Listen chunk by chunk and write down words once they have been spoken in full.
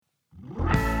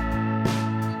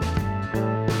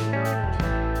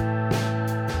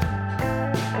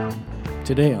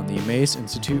Today on the Emmaus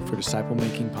Institute for Disciple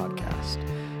Making podcast,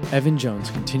 Evan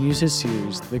Jones continues his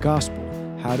series, The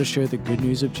Gospel, How to Share the Good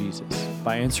News of Jesus,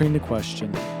 by answering the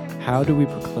question, how do we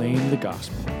proclaim the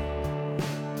gospel?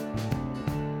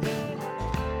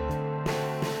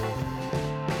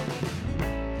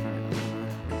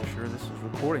 Sure, this is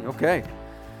recording. Okay.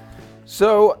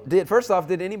 So, first off,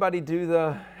 did anybody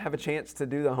have a chance to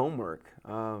do the homework?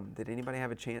 Did anybody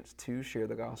have a chance to share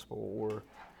the gospel, or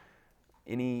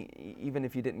even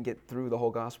if you didn't get through the whole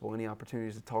gospel, any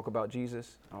opportunities to talk about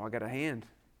Jesus? Oh, I got a hand.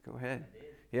 Go ahead. I did.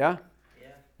 Yeah? Yeah.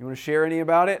 You want to share any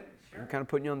about it? Sure. I'm kind of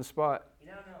putting you on the spot.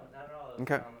 No, not at all.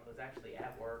 Okay. It was actually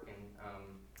at work, and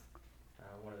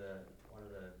one of the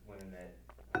women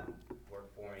that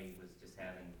worked for me was just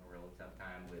having a real tough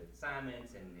time with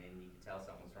assignments, and you could tell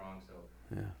something was wrong. So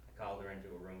Yeah. I called her into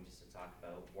a room just to talk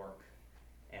about work,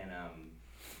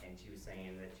 and she was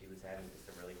saying that she was having just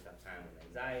a really tough time with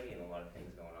anxiety and a lot of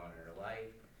things going on in her life.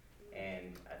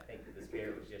 And I think the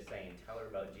Spirit was just saying, tell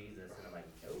her about Jesus. And I'm like,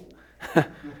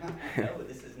 no,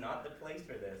 this is not the place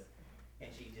for this.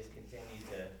 And she just continued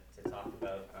to talk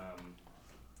about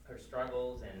her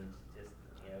struggles, and just,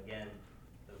 again,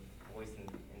 the voice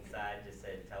inside just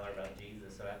said, tell her about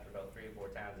Jesus. So after about 3 or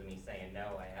 4 times of me saying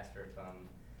no, I asked her if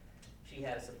she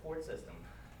had a support system.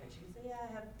 And she said, yeah,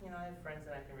 I have friends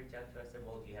that I can reach out to. I said,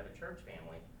 well, do you have a church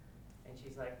family? And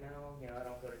she's like, no, I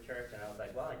don't go to church. And I was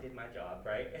like, well, I did my job,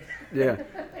 right? Yeah.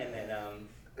 And then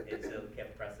it still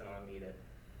kept pressing on me to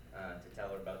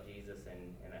tell her about Jesus.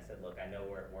 And I said, look, I know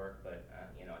we're at work, but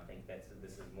I think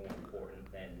this is more important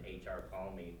than HR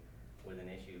calling me with an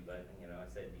issue. But I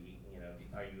said,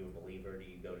 are you a believer? Do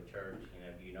you go to church?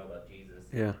 Do you know about Jesus?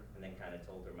 Yeah. And then kind of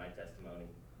told her my testimony.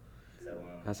 So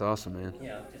That's awesome, man.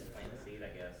 just plant the seed,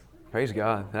 I guess. Praise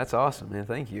God. That's awesome, man.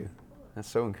 Thank you. That's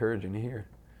so encouraging to hear.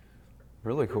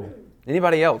 Really cool.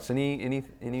 Anybody else?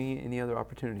 Any other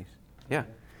opportunities? Yeah.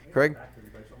 Craig? So I'm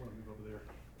going to move over there.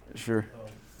 Sure.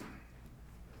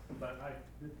 But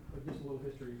just a little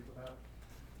history about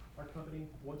our company.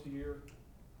 Once a year,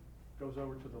 goes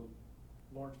over to the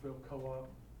Lawrenceville Co-op,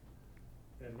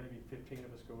 and maybe 15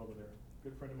 of us go over there.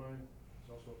 Good friend of mine is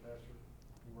also a pastor.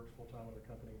 He works full time with the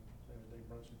company. His name is Dave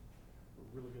Brunson.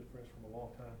 We're really good friends from a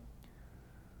long time.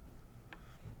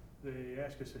 They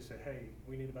asked us, they said, hey,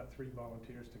 we need about 3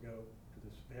 volunteers to go to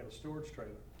this. They have a storage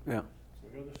trailer. Yeah. So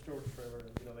we go to the storage trailer,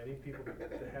 and they need people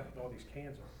to have all these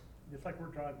cans on. It's like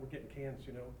we're getting cans,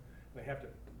 and they have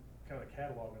to kind of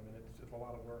catalog them, and it's a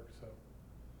lot of work. So,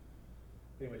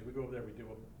 anyways, we go over there. We do.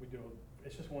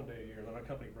 It's just one day a year, and our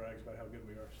company brags about how good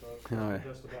we are. So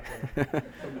that's about that.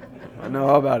 I know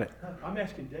all about it. I'm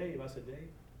asking Dave. I said, Dave,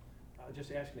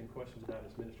 just asking him questions about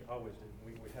his ministry. I always do.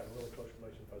 We have a really close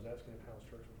relationship. I was asking him how his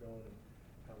church was going and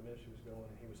how the ministry was going,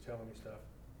 and he was telling me stuff.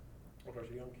 Well, there's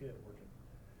a young kid working,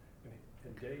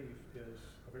 and Dave is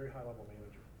a very high-level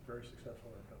manager, very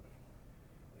successful in our company.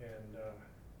 And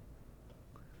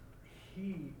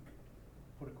he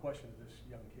put a question to this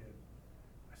young kid.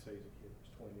 I say he's a kid.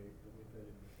 He's 28. But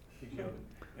he's young.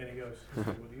 And he said,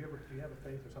 well, do you have a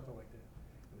faith or something like that?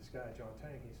 And this guy, John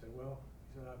Tang,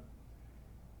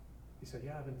 he said,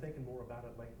 yeah, I've been thinking more about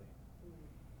it lately.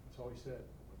 That's all he said.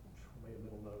 I made a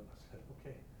middle note. I said,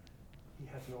 okay. He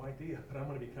has no idea, but I'm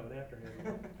going to be coming after him.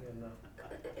 And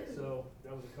so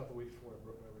that was a couple weeks before I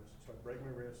broke my wrist. So I break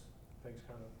my wrist. Things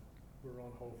we were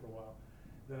on hold for a while.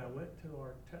 Then I went to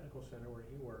our technical center where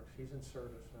he works. He's in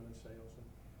service. I'm in sales. And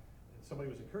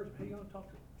somebody was encouraging, hey, you ought to talk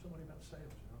to somebody about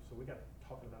sales. So we got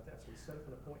talking about that. So we set up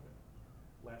an appointment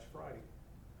last Friday.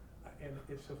 And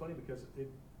it's so funny because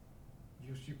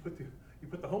you put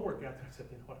the homework out there. I said,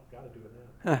 what, I've got to do it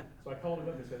now. So I called him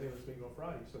up and said, hey, let's meet on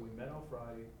Friday. So we met on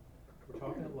Friday. We're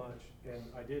talking at lunch, and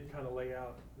I did kind of lay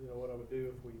out, what I would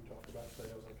do if we talked about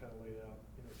sales. I kind of laid out,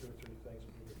 2 or 3 things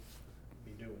that we would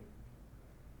be doing.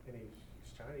 And he's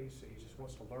Chinese, so he just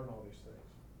wants to learn all these things.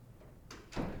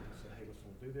 I said, hey, listen,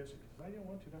 we'll do this. He goes, I don't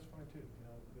want to, that's fine too.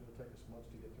 It'll take us months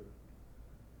to get through.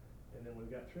 And then when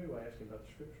we got through, I asked him about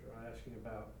the scripture. I said,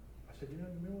 you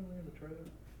remember when we were in the trailer?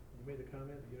 You made the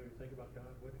comment, you think about God,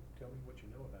 tell me what you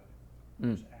know about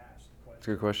it. Just ask the question. That's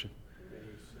a good question. And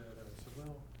he said,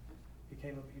 well, he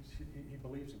came up, he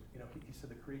believes, he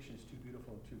said the creation is too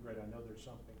beautiful and too great. I know there's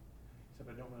something. He said,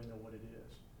 but I don't really know what it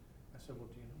is. I said, well,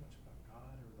 do you know much about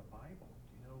God or the Bible? Do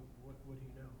you know, what do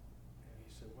you know? And he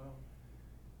said, when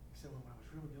I was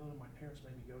really young, my parents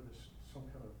made me go to some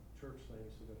kind of church thing.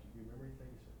 He said, do you remember anything?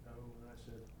 He said, no. And I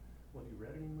said, well, have you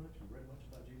read any much? You read much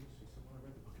about Jesus? He said, well, I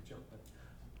read the book of John.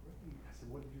 Really? I said,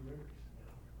 what did you remember? He said, I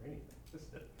don't remember anything. I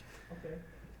said, okay.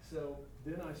 So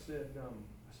then I said, well,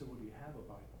 do you have a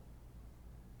Bible?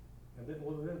 And then,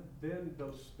 well, then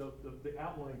the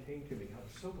outline came to me. I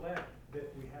was so glad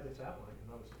that we had this outline,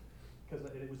 and because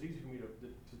it was easy for me to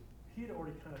he had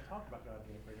already kind of talked about God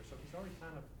being a creator, so he's already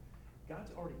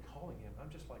God's already calling him.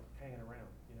 I'm just like hanging around,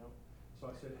 you know.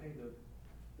 So I said, hey,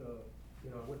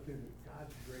 I went through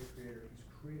God's a great creator.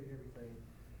 He's created everything,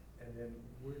 and then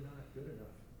we're not good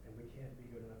enough, and we can't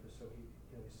be good enough. And so he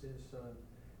sent his son,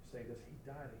 saved us. He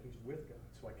died, and he's with God.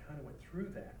 So I kind of went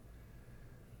through that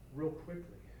real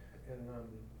quickly, and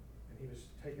he was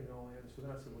taking it all in. So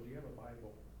then I said, well, do you have a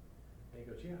Bible? And he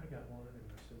goes, yeah, I got one. And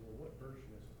I said, well, what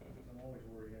version is it? I'm always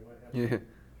worried I might have a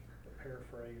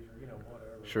paraphrase or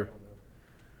whatever. Sure. I don't know.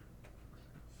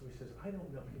 So he says, I don't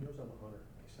know. He knows I'm a hunter.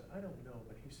 He said, I don't know,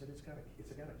 but he said it's got a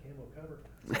camo cover.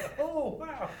 Said, oh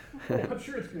wow! I'm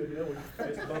sure it's good.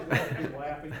 It's both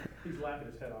laughing. He's laughing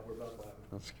his head off. We're both laughing.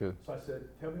 That's good. So I said,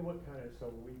 tell me what kind of.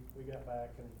 So we got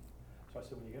back, and so I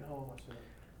said, when you get home, I said,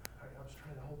 I was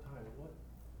trying the whole time. What?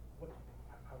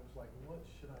 I was like, what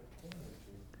should I point him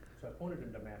to? So I pointed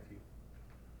him to Matthew.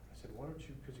 I said, why don't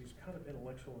you? Because he's kind of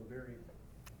intellectual and very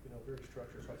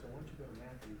structured. So I said, why don't you go to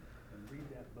Matthew and read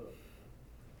that book?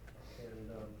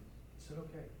 And he said,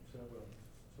 okay. So I will.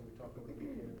 So we talked over the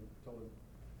weekend and told him.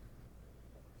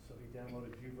 So he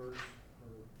downloaded YouVerse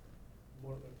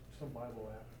or some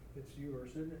Bible app. It's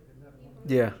YouVerse, isn't it? Isn't that one?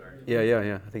 Yeah.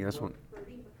 I think that's one.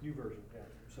 YouVersion, yeah.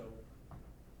 So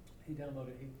he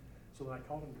downloaded. So then I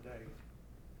called him today,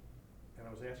 and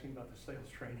I was asking about the sales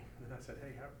training. And then I said,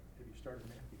 hey, have you started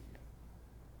Matthew yet?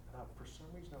 And for some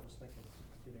reason, I was thinking,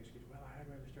 excuse, well, I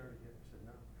haven't really started yet. He said,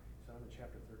 no. He said, I'm in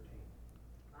chapter 13.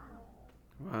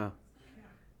 Wow.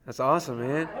 That's awesome,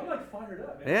 man. I'm like fired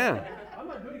up, man. Yeah. I'm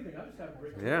not doing anything. I'm just having a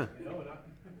great time. Yeah. And I'm like,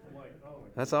 oh my God.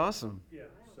 That's awesome. Yeah.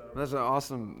 So. That's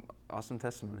an awesome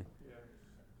testimony. Yeah.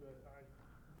 But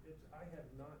I have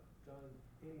not done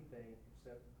anything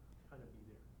except kind of be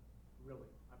there. Really,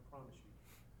 I promise you.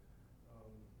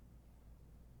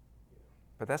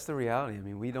 But that's the reality. I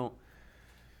mean, we don't.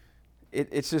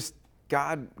 It's just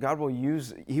God will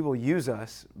use. He will use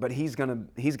us, but He's gonna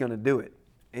do it.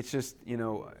 It's just,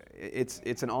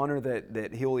 it's an honor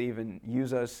that He'll even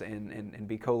use us and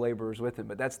be co-laborers with Him.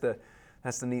 But that's the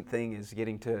neat thing, is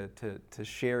getting to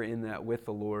share in that with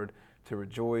the Lord, to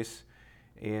rejoice.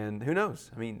 And who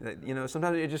knows? I mean,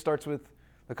 sometimes it just starts with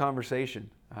the conversation.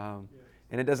 And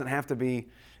it doesn't have to be,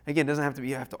 again,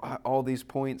 you have to all these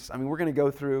points. I mean, we're going to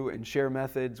go through and share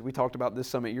methods. We talked about this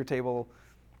some at your table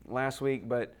last week,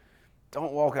 but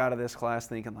don't walk out of this class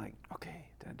thinking like, okay,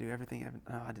 did I do everything?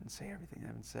 I didn't say everything I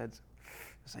haven't said. So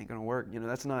this ain't going to work.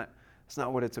 That's not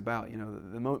what it's about.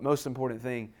 The most important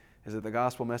thing is that the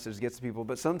gospel message gets to people.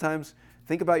 But sometimes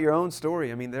think about your own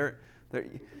story. I mean,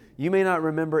 you may not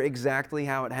remember exactly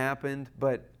how it happened,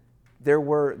 but there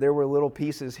were little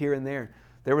pieces here and there.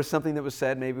 There was something that was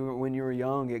said maybe when you were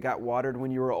young. It got watered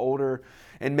when you were older.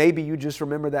 And maybe you just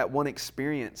remember that one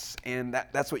experience, and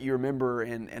that's what you remember,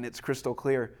 and it's crystal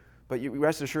clear. But you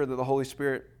rest assured that the Holy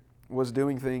Spirit was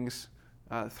doing things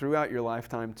throughout your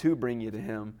lifetime to bring you to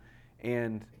Him.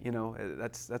 And,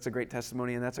 that's a great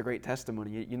testimony, and that's a great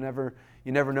testimony. You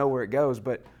never know where it goes,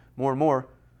 but more and more,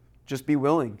 just be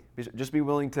willing. Just be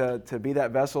willing to be that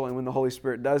vessel, and when the Holy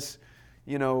Spirit does,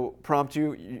 prompt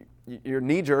you, your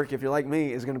knee jerk, if you're like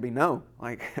me, is going to be no.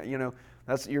 Like,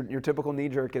 that's your typical knee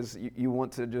jerk is you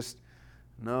want to just,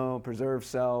 preserve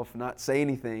self, not say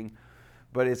anything.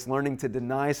 But it's learning to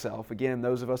deny self. Again,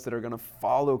 those of us that are going to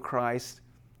follow Christ,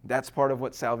 that's part of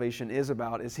what salvation is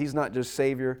about, is He's not just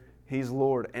Savior, He's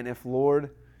Lord. And if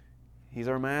Lord, He's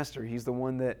our Master. He's the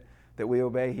one that we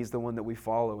obey. He's the one that we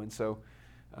follow. And so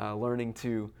learning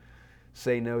to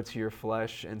say no to your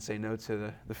flesh and say no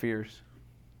to the fears.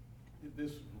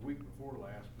 This is the week before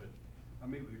last, but I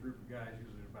meet with a group of guys,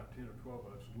 usually about 10 or 12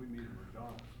 of us, and we meet at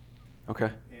McDonald's.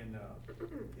 Okay. And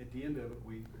at the end of it,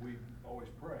 we always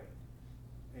pray.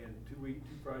 And two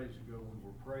Fridays ago, we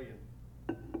were praying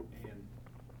and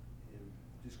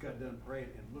just got done praying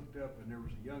and looked up, and there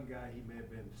was a young guy, he may have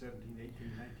been 17, 18,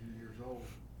 19 years old,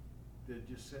 that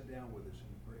just sat down with us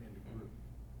in the group.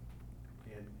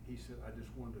 And he said, I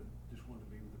just wanted to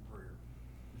be with the prayer.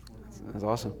 That's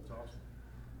awesome. It's awesome.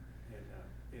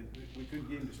 And we couldn't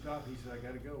get him to stop. He said, I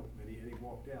got to go. And he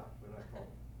walked out. But I thought,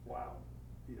 wow,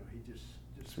 he just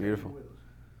it's beautiful. With us.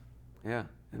 Yeah.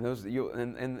 And those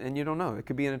and you don't know. It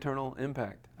could be an eternal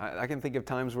impact. I can think of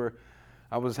times where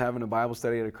I was having a Bible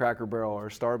study at a Cracker Barrel or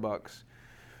Starbucks.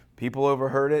 People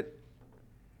overheard it.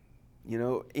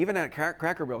 Even at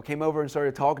Cracker Barrel, came over and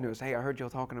started talking to us. Hey, I heard y'all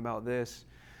talking about this.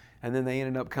 And then they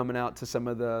ended up coming out to some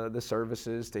of the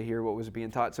services to hear what was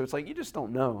being taught. So it's like, you just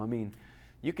don't know. I mean,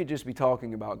 you could just be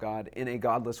talking about God in a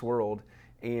godless world,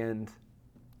 and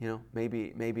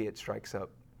maybe it strikes up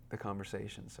the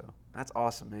conversation. So that's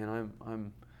awesome,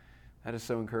 man. That is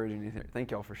so encouraging to hear.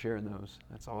 Thank y'all for sharing those.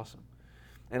 That's awesome.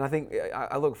 And I think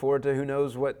I look forward to who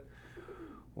knows what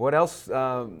else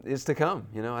is to come.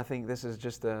 I think this is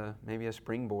just maybe a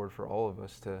springboard for all of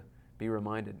us to be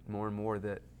reminded more and more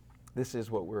that this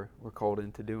is what we're called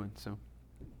into doing. So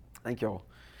thank y'all.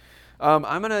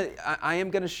 I am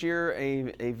gonna share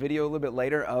a video a little bit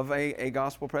later of a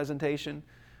gospel presentation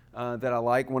that I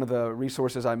like. One of the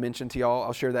resources I mentioned to y'all,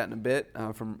 I'll share that in a bit,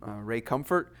 from Ray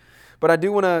Comfort. But I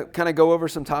do want to kind of go over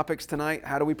some topics tonight.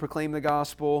 How do we proclaim the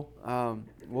gospel?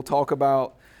 We'll talk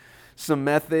about some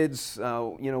methods,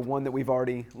 one that we've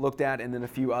already looked at, and then a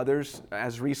few others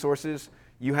as resources.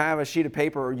 You have a sheet of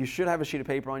paper, or you should have a sheet of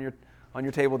paper on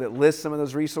your table that lists some of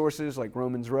those resources, like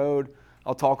Romans Road.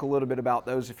 I'll talk a little bit about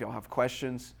those if y'all have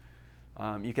questions.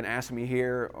 You can ask me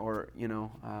here, or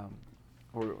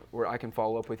I can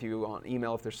follow up with you on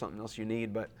email if there's something else you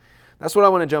need. But that's what I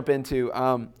want to jump into.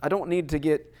 I don't need to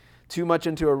get too much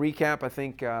into a recap. I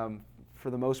think for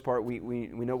the most part, we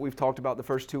know we've talked about the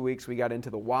first 2 weeks. We got into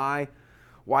the why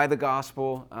the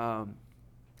gospel.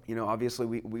 Obviously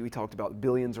we talked about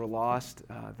billions are lost,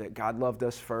 that God loved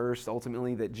us first,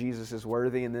 ultimately that Jesus is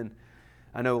worthy, and then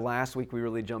I know last week we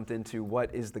really jumped into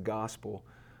what is the gospel.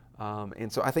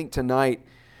 And so I think tonight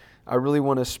I really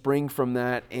want to spring from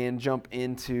that and jump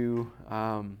into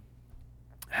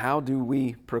how do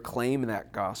we proclaim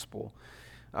that gospel.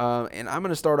 And I'm going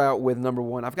to start out with number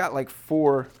one. I've got like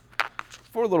four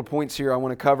little points here I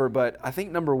want to cover, but I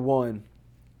think number one,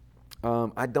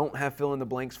 I don't have fill in the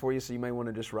blanks for you, so you may want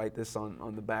to just write this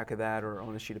on the back of that or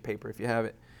on a sheet of paper if you have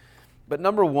it. But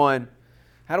number one,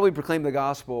 how do we proclaim the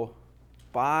gospel?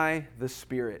 By the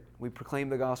Spirit. We proclaim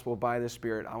the gospel by the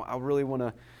Spirit. I really want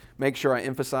to make sure I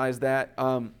emphasize that.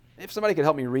 If somebody could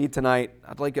help me read tonight,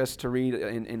 I'd like us to read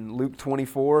in Luke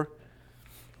 24,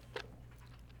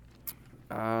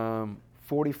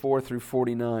 44 through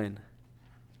 49.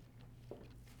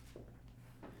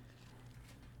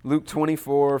 Luke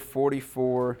 24,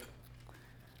 44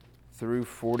 through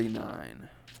 49.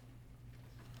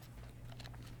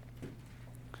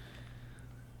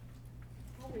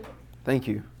 Thank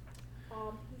you.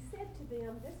 He said to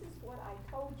them, "This is what I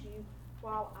told you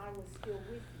while I was still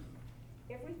with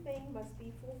you. Everything must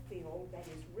be fulfilled that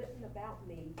is written about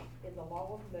me in the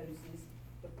law of Moses,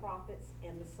 the prophets,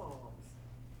 and the Psalms."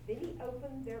 Then he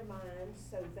opened their minds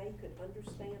so they could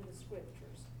understand the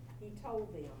scriptures. He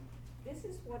told them, "This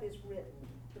is what is written.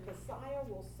 The Messiah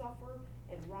will suffer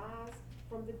and rise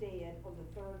from the dead on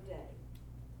the third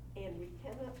day, and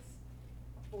repentance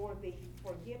for the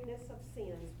forgiveness of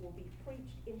sins will be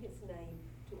preached in his name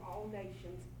to all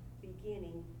nations,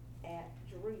 beginning at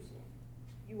Jerusalem.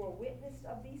 You are witness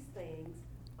of these things.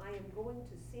 I am going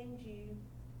to send you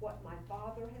what my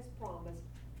Father has promised,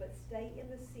 but stay in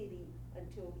the city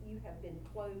until you have been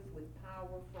clothed with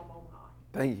power from on high."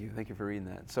 Thank you. Thank you for reading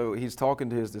that. So he's talking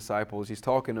to his disciples. He's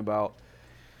talking about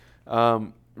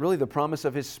really the promise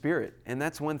of his Spirit. And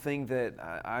that's one thing that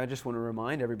I just want to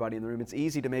remind everybody in the room. It's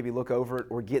easy to maybe look over it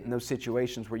or get in those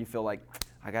situations where you feel like,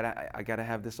 I gotta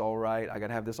have this all right. I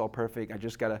gotta have this all perfect. I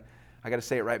gotta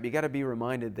say it right. But you gotta be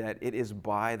reminded that it is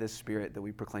by the Spirit that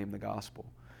we proclaim the gospel.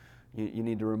 You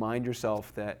need to remind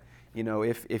yourself that,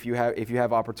 if you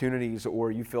have opportunities,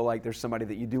 or you feel like there's somebody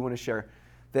that you do want to share,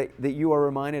 that you are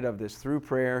reminded of this through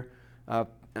prayer,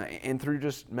 and through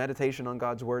just meditation on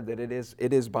God's Word, that it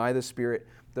is by the Spirit,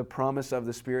 the promise of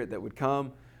the Spirit that would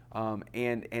come,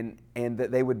 and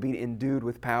that they would be endued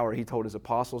with power. He told his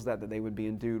apostles that they would be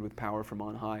endued with power from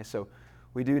on high. So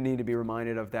we do need to be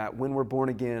reminded of that. When we're born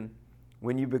again,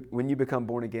 when you become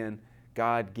born again,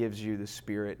 God gives you the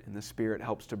Spirit, and the Spirit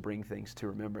helps to bring things to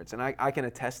remembrance. And I can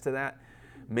attest to that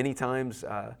many times,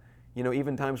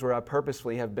 even times where I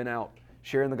purposefully have been out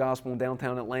sharing the gospel in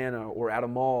downtown Atlanta or at a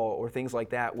mall or things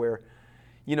like that, where,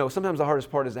 sometimes the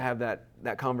hardest part is to have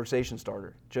that conversation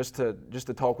starter, just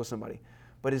to talk with somebody.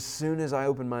 But as soon as I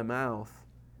open my mouth,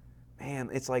 man,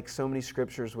 it's like so many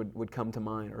scriptures would come to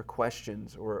mind, or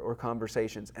questions or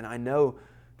conversations. And I know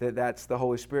that that's the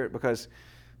Holy Spirit, because,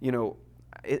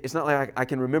 it's not like I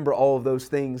can remember all of those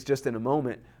things just in a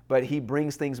moment, but He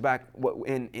brings things back,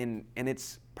 and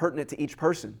it's pertinent to each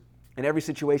person. And every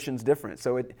situation's different.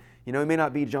 So it may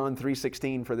not be John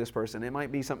 3:16 for this person. It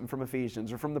might be something from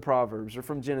Ephesians or from the Proverbs or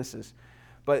from Genesis.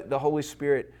 But the Holy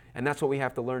Spirit, and that's what we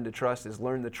have to learn to trust, is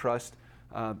learn to trust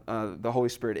the Holy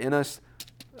Spirit in us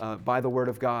by the Word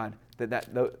of God.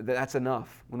 That's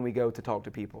enough when we go to talk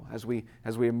to people. As we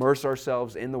immerse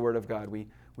ourselves in the Word of God, we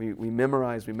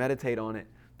memorize, we meditate on it,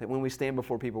 that when we stand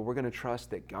before people, we're going to trust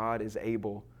that God is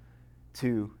able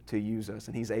to use us,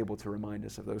 and He's able to remind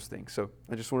us of those things. So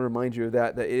I just want to remind you of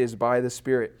that it is by the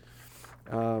Spirit.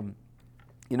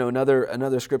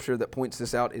 Another scripture that points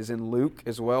this out is in Luke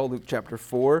as well, Luke chapter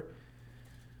 4,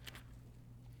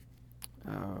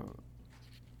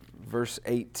 verse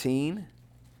 18.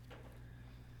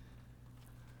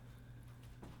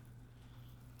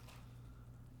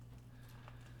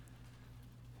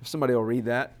 If somebody will read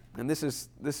that. And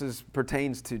this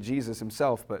pertains to Jesus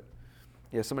Himself, but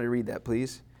yeah, somebody read that,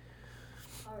 please.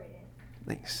 I'll read it.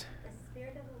 Thanks. The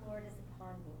Spirit of the Lord is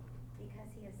upon me,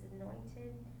 because He has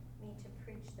anointed me to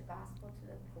preach the gospel to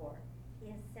the poor.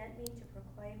 He has sent me to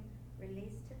proclaim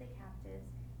release to the captives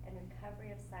and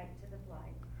recovery of sight to the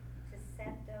blind, to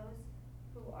set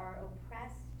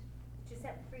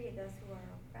free those who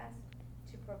are oppressed,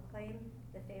 to proclaim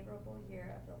the favorable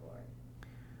year of the Lord.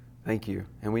 Thank you.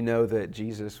 And we know that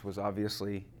Jesus was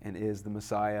obviously and is the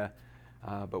Messiah,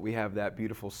 but we have that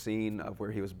beautiful scene of where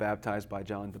He was baptized by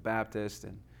John the Baptist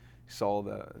and saw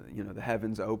the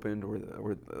heavens opened,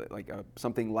 or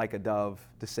something like a dove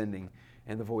descending,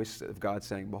 and the voice of God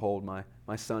saying, "Behold, my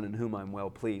Son in whom I'm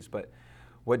well pleased." But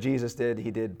what Jesus did,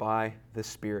 He did by the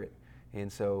Spirit,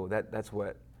 and so that's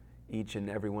what each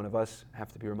and every one of us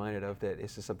have to be reminded of, that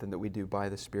this is something that we do by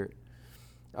the Spirit.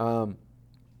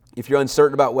 If you're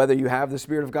uncertain about whether you have the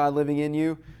Spirit of God living in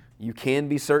you, you can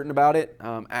be certain about it.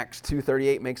 Acts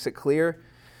 2:38 makes it clear.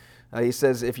 He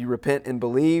says, if you repent and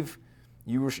believe,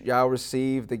 you shall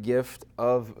receive the gift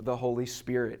of the Holy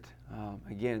Spirit.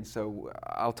 Again, so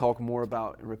I'll talk more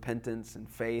about repentance and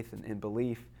faith and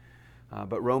belief.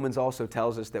 But Romans also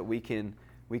tells us that we can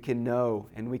know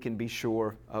and we can be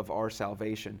sure of our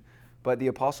salvation. But the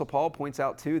Apostle Paul points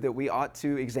out too that we ought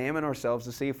to examine ourselves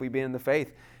to see if we be in the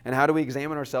faith. And how do we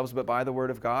examine ourselves but by the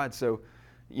Word of God? So,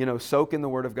 soak in the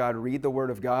Word of God, read the Word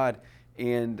of God,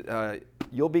 and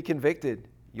you'll be convicted.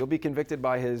 You'll be convicted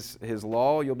by His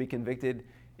law. You'll be convicted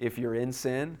if you're in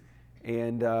sin,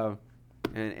 and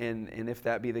if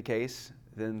that be the case,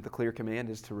 then the clear command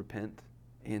is to repent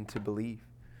and to believe.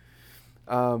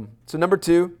 So number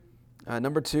two,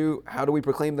 how do we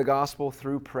proclaim the gospel?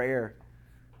 Through prayer.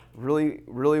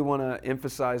 Really want to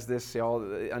emphasize this, y'all.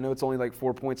 I know it's only like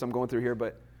 4 points I'm going through here,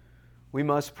 but we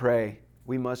must pray.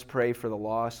 We must pray for the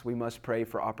lost. We must pray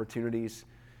for opportunities.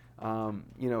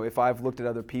 If I've looked at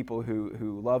other people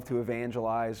who love to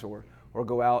evangelize or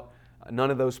go out,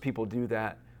 none of those people do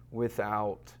that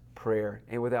without prayer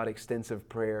and without extensive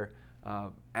prayer,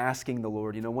 asking the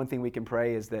Lord. One thing we can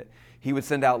pray is that He would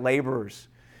send out laborers.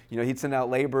 He'd send out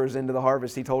laborers into the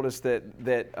harvest. He told us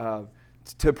that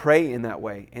to pray in that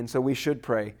way, and so we should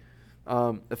pray.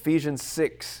 Ephesians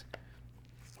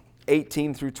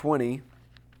 6:18 through 20.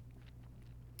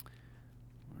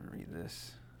 I'm going to read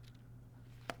this.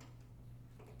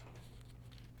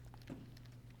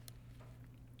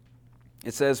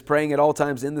 It says, praying at all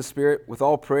times in the Spirit, with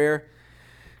all prayer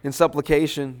and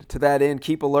supplication. To that end,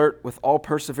 keep alert with all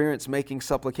perseverance, making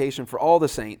supplication for all the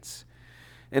saints,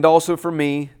 and also for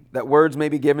me, that words may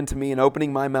be given to me in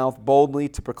opening my mouth boldly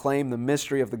to proclaim the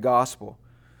mystery of the gospel,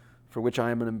 for which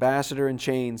I am an ambassador in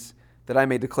chains, that I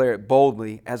may declare it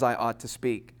boldly as I ought to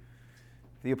speak.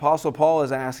 The Apostle Paul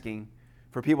is asking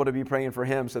for people to be praying for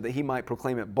him so that he might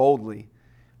proclaim it boldly.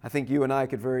 I think you and I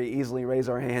could very easily raise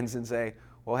our hands and say,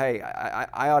 well, hey,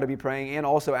 I ought to be praying, and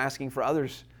also asking for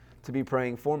others to be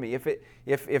praying for me.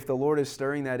 If the Lord is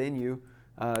stirring that in you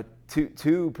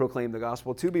to proclaim the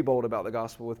gospel, to be bold about the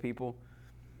gospel with people,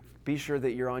 be sure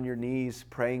that you're on your knees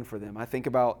praying for them. I think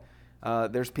about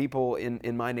there's people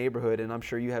in my neighborhood, and I'm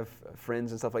sure you have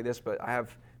friends and stuff like this, but I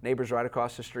have neighbors right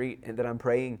across the street and that I'm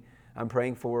praying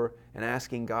for and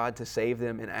asking God to save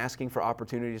them and asking for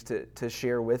opportunities to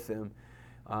share with them.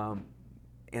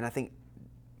 And I think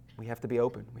we have to be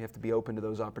open. We have to be open to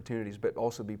those opportunities, but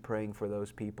also be praying for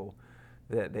those people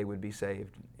that they would be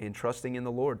saved and trusting in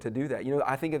the Lord to do that.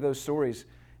 I think of those stories,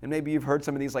 and maybe you've heard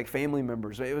some of these like family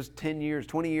members. It was 10 years,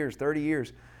 20 years, 30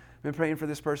 years. I've been praying for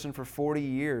this person for 40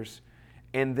 years.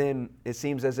 And then it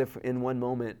seems as if in one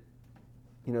moment,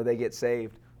 they get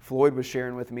saved. Floyd was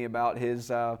sharing with me about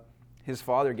his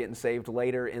father getting saved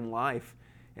later in life.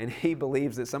 And he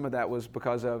believes that some of that was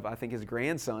because of, I think, his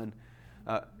grandson.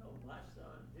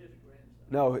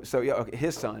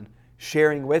 His son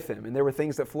sharing with him. And there were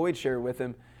things that Floyd shared with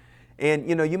him. And,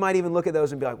 you might even look at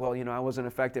those and be like, well, I wasn't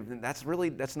effective. And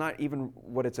that's not even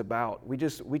what it's about.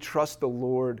 We trust the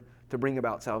Lord to bring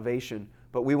about salvation,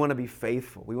 but we want to be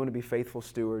faithful. We want to be faithful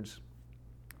stewards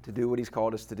to do what He's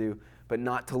called us to do, but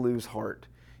not to lose heart.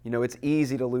 It's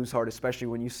easy to lose heart, especially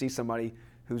when you see somebody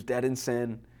who's dead in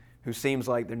sin, who seems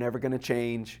like they're never going to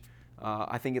change.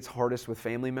 I think it's hardest with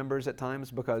family members at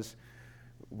times because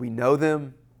We know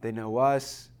them, they know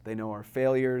us, they know our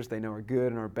failures, they know our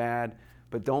good and our bad,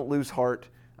 but don't lose heart.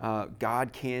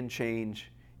 God can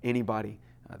change anybody.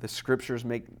 The scriptures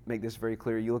make this very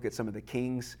clear. You look at some of the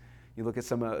kings, you look at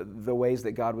some of the ways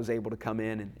that God was able to come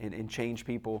in and change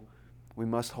people. We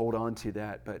must hold on to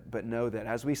that, but know that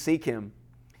as we seek Him,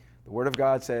 the Word of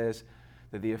God says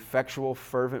that the effectual,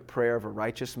 fervent prayer of a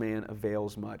righteous man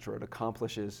avails much, or it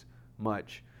accomplishes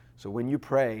much. So when you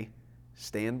pray,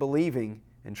 stand believing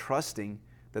and trusting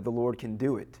that the Lord can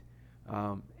do it,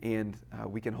 and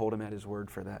we can hold Him at His word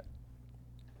for that.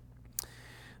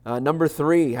 Number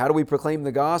 3, how do we proclaim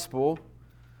the gospel?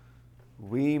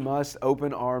 We must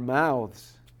open our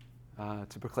mouths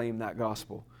to proclaim that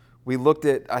gospel. We looked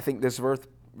at, I think, this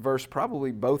verse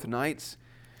probably both nights,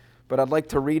 but I'd like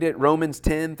to read it. Romans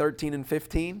 10, 13, and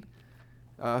 15.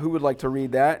 Who would like to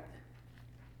read that?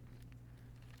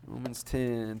 Romans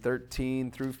 10,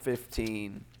 13 through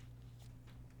 15.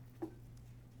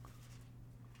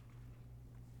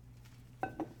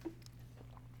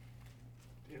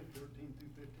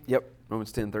 Yep,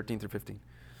 Romans 10, 13 through 15.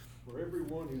 For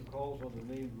everyone who calls on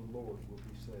the name of the Lord will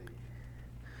be saved.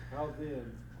 How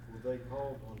then will they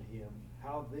call on Him?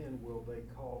 How then will they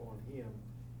call on Him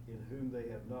in whom they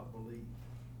have not believed?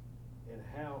 And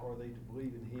how are they to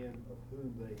believe in Him of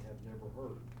whom they have never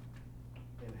heard?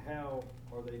 And how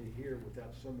are they to hear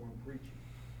without someone preaching?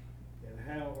 And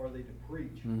how are they to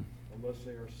preach unless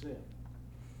they are sent?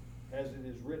 As it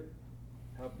is written,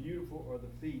 how beautiful are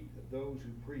the feet of those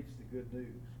who preach the good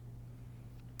news.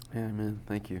 Amen.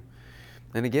 Thank you.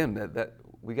 And again, that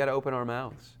we got to open our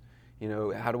mouths. You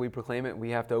know, how do we proclaim it? We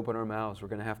have to open our mouths.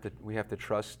 We have to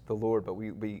trust the Lord, but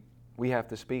we have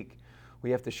to speak.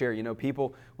 We have to share. You know,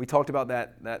 people. We talked about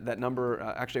that number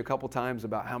actually a couple times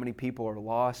about how many people are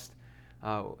lost.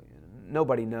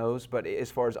 Nobody knows, but as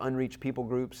far as unreached people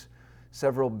groups,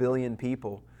 several billion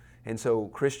people. And so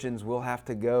Christians will have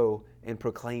to go and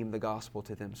proclaim the gospel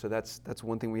to them. So that's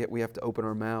one thing we have to open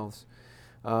our mouths.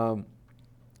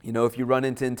 You know, if you run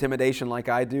into intimidation like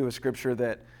I do, a scripture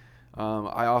that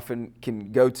I often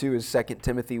can go to is 2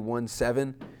 Timothy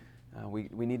 1:7.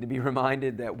 We need to be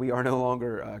reminded that we are no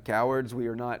longer cowards. We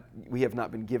have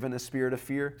not been given a spirit of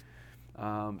fear.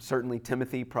 Certainly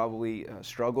Timothy probably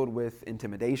struggled with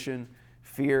intimidation,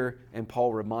 fear, and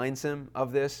Paul reminds him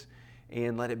of this.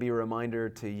 And let it be a reminder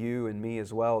to you and me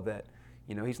as well that,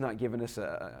 you know, He's not given us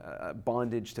a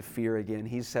bondage to fear again.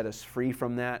 He's set us free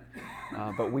from that.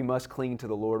 But we must cling to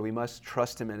the Lord. We must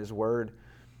trust Him at His word.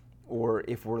 Or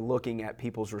if we're looking at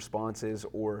people's responses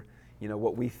or, you know,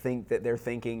 what we think that they're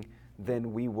thinking,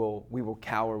 then we will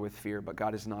cower with fear. But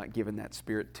God has not given that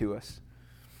spirit to us.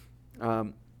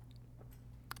 You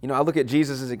know, I look at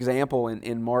Jesus' example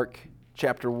in Mark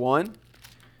chapter 1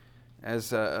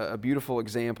 as a beautiful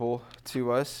example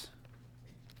to us.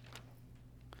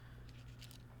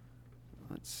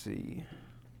 Let's see.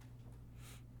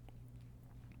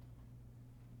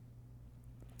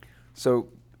 So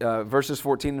verses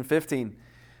 14 and 15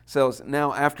 says,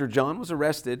 Now after John was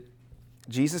arrested,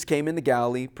 Jesus came into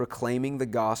Galilee proclaiming the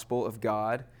gospel of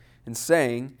God and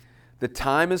saying, The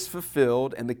time is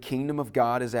fulfilled and the kingdom of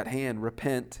God is at hand.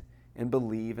 Repent and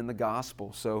believe in the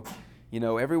gospel. So, you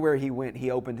know, everywhere He went, He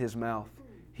opened His mouth.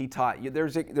 He taught.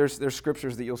 There's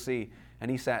scriptures that you'll see, and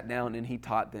He sat down and He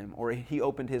taught them, or He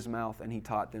opened His mouth and He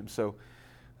taught them. So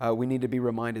we need to be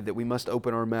reminded that we must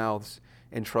open our mouths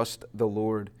and trust the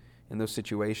Lord in those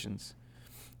situations.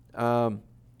 And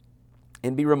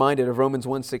be reminded of Romans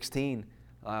 1:16,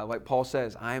 like Paul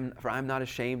says, I'm not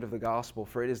ashamed of the gospel,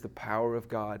 for it is the power of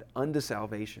God unto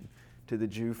salvation to the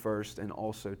Jew first and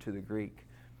also to the Greek.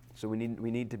 So we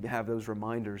need to have those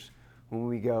reminders when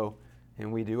we go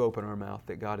and we do open our mouth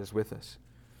that God is with us.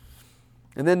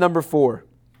 And then number 4,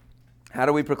 how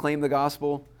do we proclaim the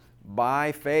gospel?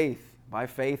 By faith. By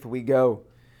faith we go.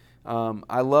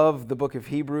 I love the book of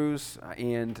Hebrews,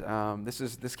 and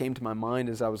this came to my mind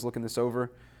as I was looking this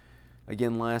over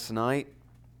again last night.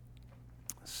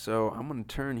 So I'm going to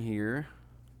turn here.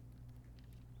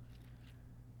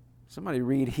 Somebody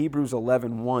read Hebrews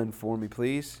 11:1 for me,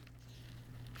 please.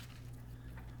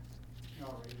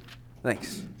 I'll read it.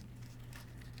 Thanks.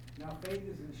 Now faith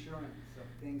is assurance of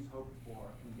things hoped for,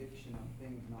 conviction of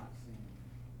things not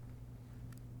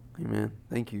seen. Amen.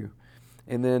 Thank you.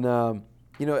 And then,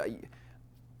 you know,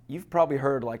 you've probably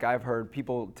heard, like I've heard,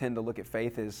 people tend to look at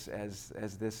faith as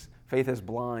this, faith is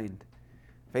blind.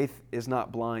 Faith is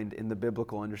not blind in the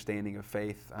biblical understanding of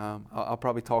faith. I'll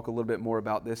probably talk a little bit more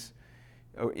about this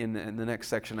in the next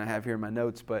section I have here in my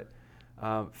notes, but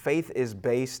faith is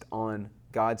based on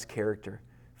God's character.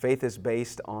 Faith is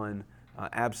based on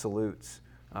absolutes.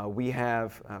 We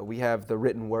have the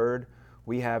written word.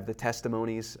 we have the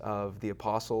testimonies of the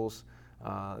apostles,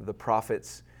 the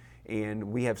prophets, and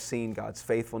we have seen God's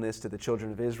faithfulness to the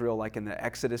children of Israel, like in the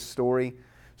Exodus story.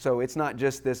 So it's not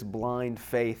just this blind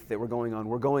faith that we're going on.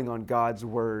 We're going on God's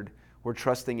Word. We're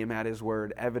trusting Him at His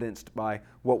Word, evidenced by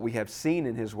what we have seen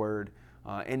in His Word,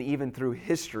 and even through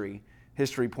history.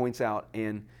 History points out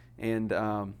and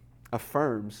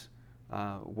affirms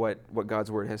what God's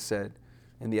Word has said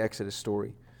in the Exodus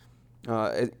story.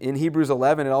 In Hebrews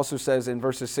 11, it also says in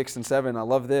verses 6 and 7, I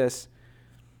love this.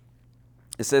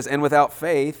 It says, "And without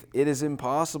faith it is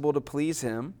impossible to please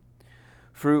Him.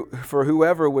 For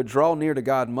whoever would draw near to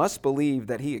God must believe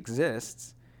that He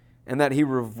exists and that He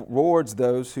rewards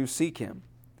those who seek Him."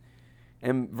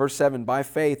 And verse 7, "By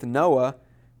faith Noah,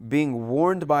 being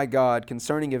warned by God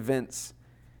concerning events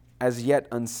as yet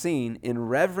unseen, in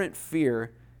reverent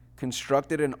fear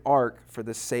constructed an ark for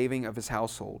the saving of his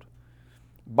household.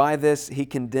 By this he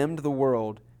condemned the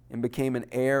world and became an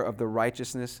heir of the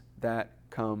righteousness that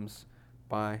comes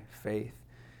by faith."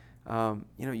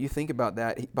 You think about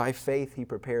that. By faith he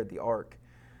prepared the ark.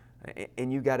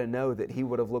 And you got to know that he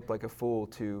would have looked like a fool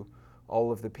to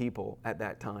all of the people at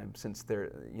that time, since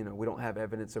we don't have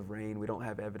evidence of rain, we don't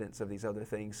have evidence of these other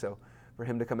things. So for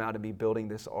him to come out and be building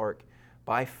this ark,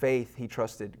 by faith he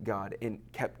trusted God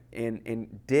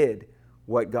and did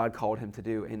what God called him to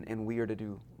do, and we are to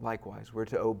do likewise. We're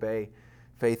to obey.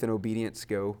 Faith and obedience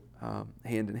go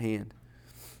hand in hand.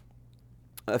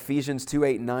 Ephesians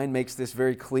 2:8 and 9 makes this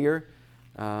very clear,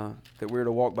 that we're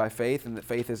to walk by faith and that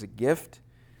faith is a gift.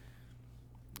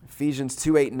 Ephesians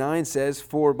 2:8 and 9 says,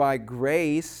 "For by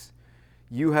grace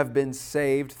you have been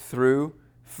saved through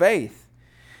faith.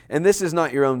 And this is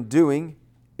not your own doing,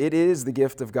 it is the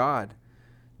gift of God,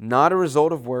 not a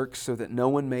result of works, so that no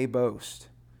one may boast."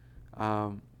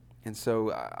 And so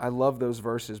I love those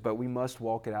verses, but we must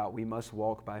walk it out. We must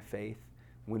walk by faith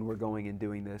when we're going and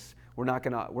doing this. We're not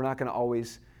gonna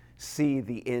always see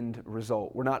the end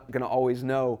result. We're not gonna always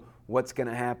know what's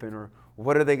gonna happen, or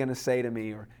what are they gonna say to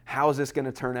me, or how is this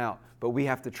gonna turn out. But we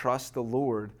have to trust the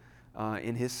Lord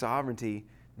in His sovereignty,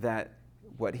 that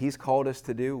what He's called us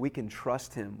to do, we can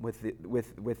trust Him with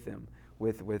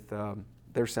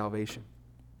their salvation.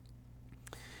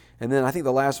 And then I think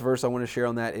the last verse I want to share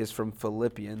on that is from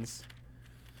Philippians.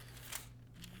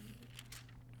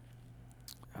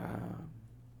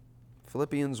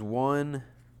 Philippians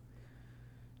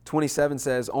 1:27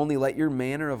 says, "Only let your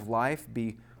manner of life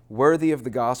be worthy of the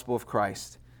gospel of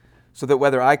Christ, so that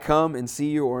whether I come and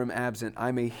see you or am absent,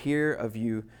 I may hear of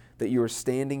you that you are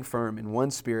standing firm in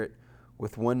one spirit,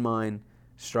 with one mind,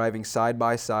 striving side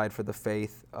by side for the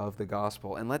faith of the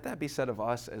gospel." And let that be said of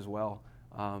us as well,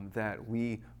 that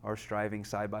we are striving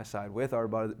side by side with our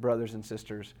brothers and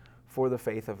sisters for the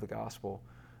faith of the gospel,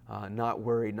 not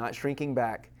worried, not shrinking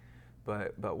back,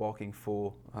 but walking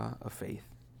full of faith.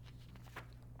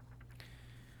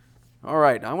 All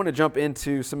right, I want to jump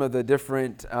into some of the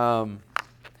different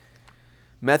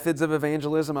methods of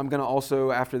evangelism. I'm going to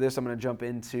also, after this, I'm going to jump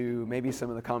into maybe some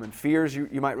of the common fears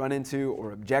you might run into,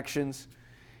 or objections,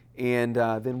 and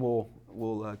then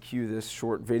we'll cue this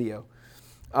short video.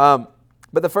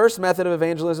 But the first method of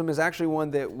evangelism is actually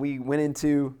one that we went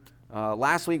into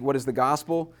last week. What is the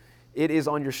gospel? It is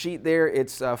on your sheet there.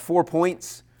 It's 4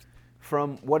 points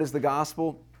from what is the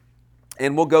gospel.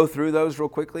 And we'll go through those real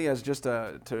quickly as just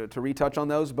to retouch on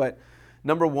those. But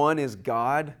number one is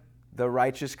God, the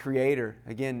righteous creator.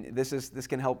 Again, this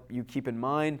can help you keep in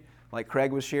mind, like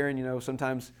Craig was sharing,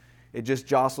 sometimes it just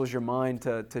jostles your mind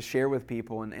to share with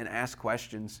people and ask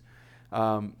questions.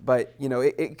 But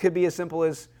it could be as simple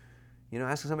as,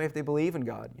 asking somebody if they believe in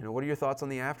God. What are your thoughts on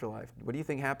the afterlife? What do you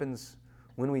think happens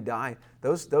when we die?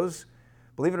 Those,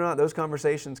 believe it or not, those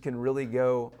conversations can really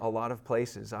go a lot of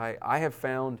places. I have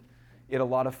found it a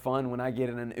lot of fun when I get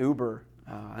in an Uber.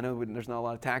 I know there's not a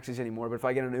lot of taxis anymore, but if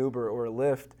I get an Uber or a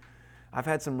Lyft, I've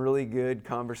had some really good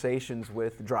conversations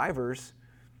with drivers,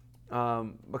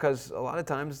 because a lot of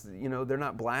times, they're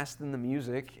not blasting the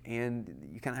music, and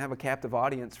you kind of have a captive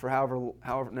audience for however.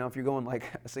 Now, if you're going like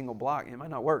a single block, it might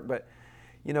not work, but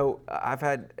I've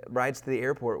had rides to the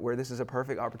airport where this is a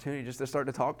perfect opportunity just to start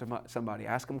to talk to somebody,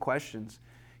 ask them questions.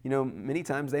 Many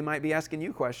times they might be asking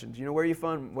you questions. Where are you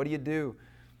from? What do you do?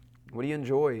 What do you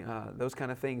enjoy? Those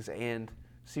kind of things, and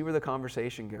see where the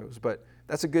conversation goes. But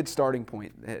that's a good starting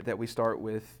point that we start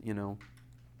with,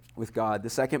 with God. The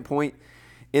second point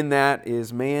in that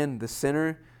is man, the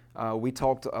sinner. We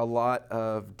talked a lot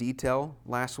of detail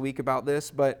last week about this,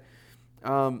 but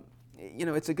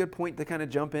it's a good point to kind of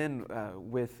jump in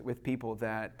with people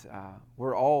that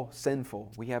we're all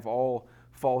sinful. We have all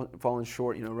fallen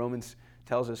short. Romans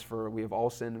tells us we have all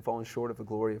sinned and fallen short of the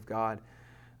glory of God.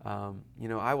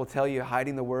 I will tell you,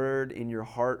 hiding the word in your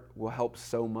heart will help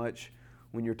so much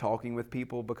when you're talking with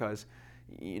people, because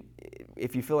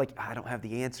if you feel like, I don't have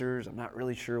the answers, I'm not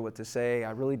really sure what to say,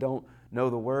 I really don't know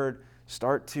the word,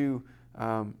 start to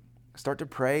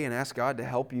pray and ask God to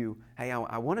help you. Hey,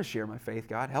 I want to share my faith.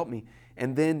 God, help me.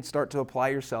 And then start to apply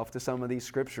yourself to some of these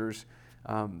scriptures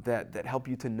that help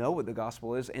you to know what the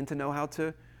gospel is and to know how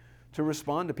to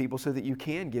respond to people so that you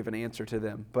can give an answer to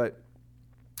them. But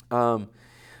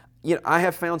I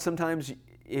have found sometimes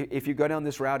if you go down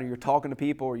this route and you're talking to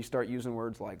people or you start using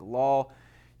words like law,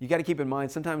 you got to keep in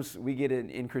mind, sometimes we get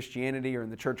in Christianity or in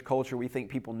the church culture, we think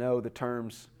people know the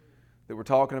terms that we're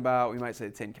talking about. We might say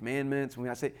the 10 Commandments. We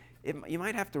might say, you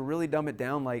might have to really dumb it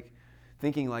down, like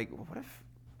thinking like, well, what if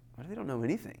they don't know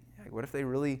anything? Like, what if they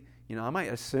really, I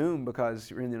might assume because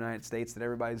you're in the United States that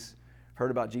everybody's heard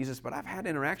about Jesus, but I've had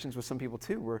interactions with some people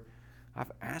too where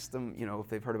I've asked them, if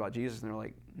they've heard about Jesus, and they're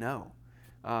like, no.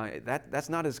 That's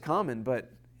not as common,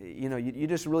 but you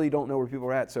just really don't know where people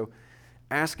are at. So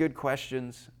ask good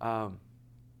questions,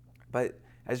 but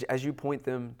as you point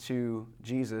them to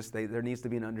Jesus, there needs to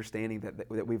be an understanding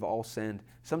that we've all sinned.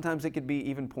 Sometimes it could be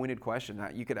even pointed questions.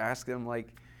 You could ask them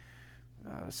like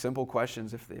simple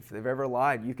questions. If they've ever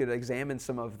lied, you could examine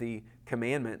some of the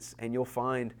commandments, and you'll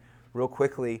find real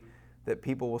quickly that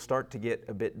people will start to get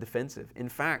a bit defensive. In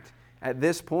fact, at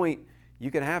this point,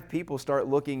 you can have people start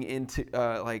looking into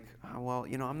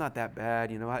I'm not that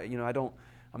bad.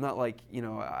 I'm not like,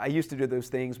 I used to do those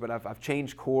things, but I've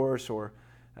changed course, or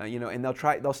and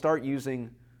they'll start using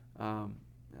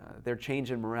their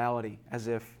change in morality as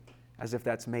if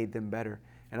that's made them better.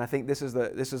 And I think this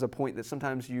is a point that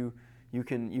sometimes you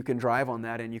can drive on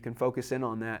that, and you can focus in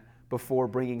on that before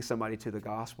bringing somebody to the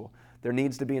gospel. There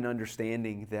needs to be an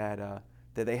understanding that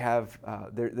they have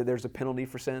that there's a penalty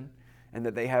for sin, and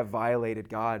that they have violated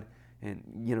God,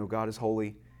 and God is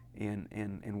holy,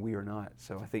 and we are not.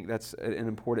 So I think that's an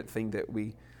important thing that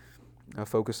we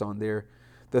focus on there.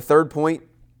 The third point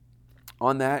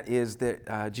on that is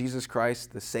that Jesus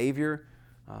Christ, the Savior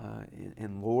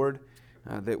and Lord,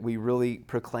 that we really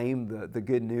proclaim the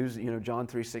good news. John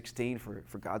 3:16,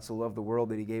 for God so loved the world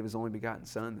that He gave His only begotten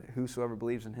Son, that whosoever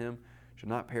believes in Him shall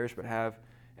not perish but have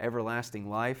everlasting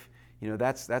life.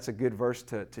 That's a good verse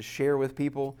to share with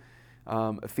people.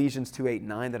 Ephesians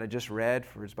 2:8-9 that I just read,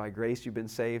 for it's by grace you've been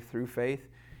saved through faith.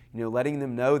 Letting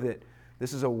them know that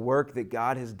this is a work that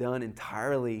God has done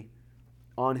entirely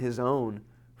on His own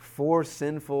for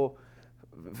sinful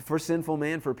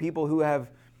man, for people who have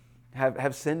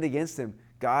sinned against Him.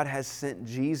 God has sent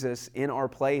Jesus in our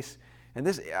place. And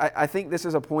this, I think this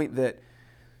is a point that,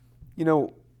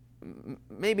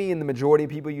 maybe in the majority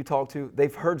of people you talk to,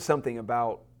 they've heard something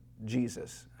about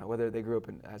Jesus, whether they grew up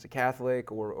as a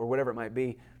Catholic or whatever it might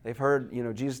be. They've heard,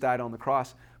 Jesus died on the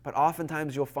cross, but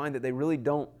oftentimes you'll find that they really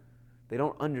don't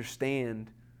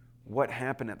understand what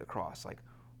happened at the cross. Like,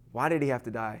 why did He have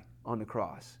to die on the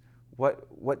cross?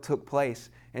 What took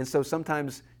place? And so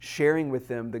sometimes sharing with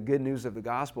them the good news of the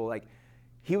gospel, like,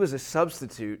 He was a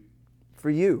substitute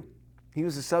for you. He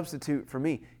was a substitute for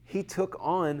me. He took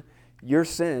on your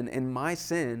sin and my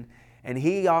sin, and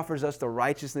He offers us the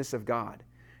righteousness of God.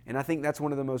 And I think that's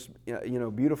one of the most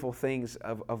beautiful things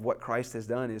of what Christ has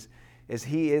done is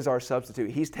He is our substitute.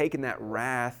 He's taken that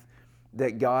wrath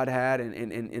that God had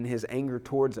and His anger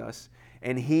towards us,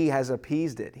 and He has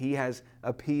appeased it. He has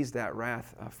appeased that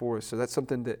wrath for us. So that's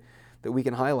something that we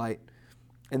can highlight.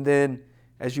 And then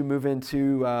as you move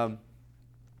into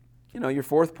your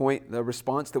fourth point, the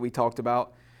response that we talked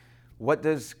about, what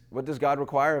does God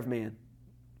require of man?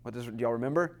 Do y'all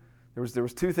remember? There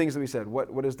was two things that we said.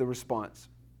 What is the response?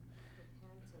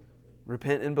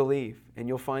 Repent and believe. And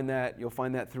you'll find that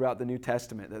throughout the New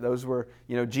Testament. That those were,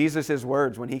 Jesus'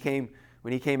 words when he came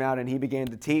out and He began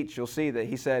to teach. You'll see that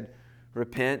He said,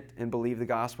 repent and believe the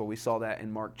gospel. We saw that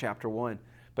in Mark chapter 1.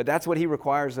 But that's what He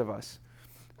requires of us.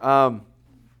 I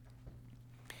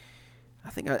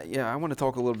want to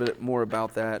talk a little bit more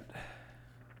about that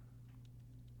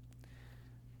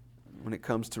when it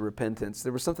comes to repentance.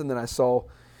 There was something that I saw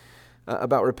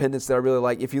about repentance that I really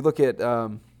like. If you look at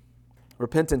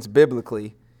repentance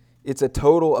biblically, it's a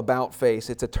total about face.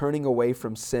 It's a turning away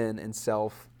from sin and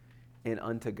self and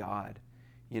unto God.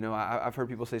 I've heard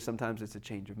people say sometimes it's a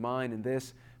change of mind and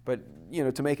this, but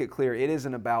to make it clear, it is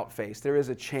an about face. There is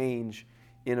a change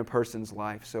in a person's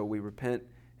life. So we repent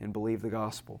and believe the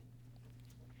gospel.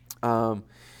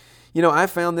 I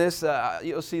found this,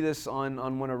 you'll see this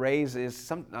on One of Ray's, is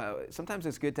sometimes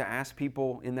it's good to ask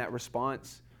people in that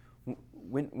response,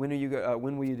 when will you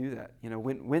do that?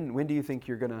 When do you think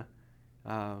you're going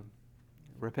to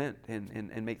repent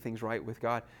and make things right with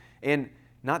God? And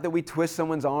Not that we twist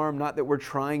someone's arm, not that we're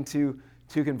trying to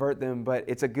convert them, but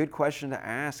it's a good question to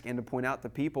ask and to point out to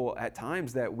people at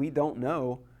times that we don't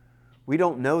know. We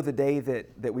don't know the day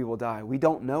that we will die. We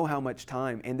don't know how much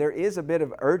time. And there is a bit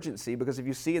of urgency, because if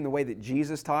you see in the way that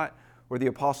Jesus taught, or the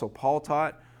Apostle Paul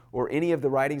taught, or any of the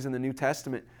writings in the New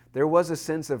Testament, there was a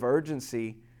sense of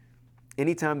urgency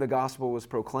anytime the gospel was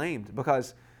proclaimed,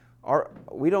 because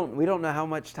we don't know how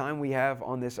much time we have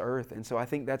on this earth. And so I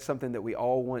think that's something that we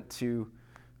all want to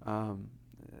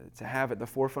have at the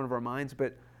forefront of our minds.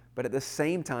 But at the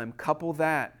same time, couple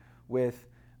that with,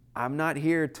 I'm not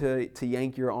here to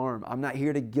yank your arm. I'm not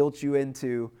here to guilt you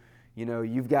into,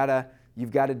 you've got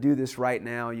to do this right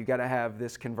now. You've got to have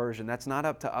this conversion. That's not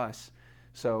up to us.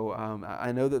 So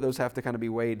I know that those have to kind of be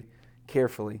weighed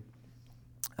carefully,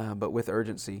 but with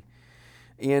urgency.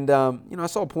 And, I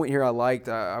saw a point here I liked.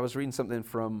 I was reading something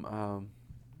from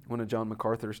one of John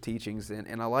MacArthur's teachings,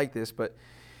 and I like this. But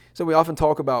so we often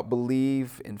talk about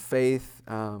belief and faith.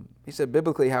 He said,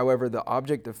 biblically, however, the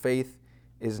object of faith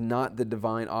is not the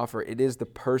divine offer. It is the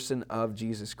person of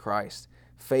Jesus Christ.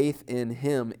 Faith in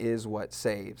Him is what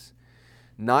saves.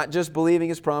 Not just believing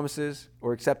His promises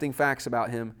or accepting facts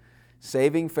about Him.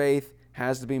 Saving faith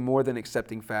has to be more than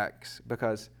accepting facts,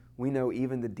 because we know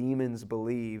even the demons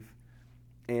believe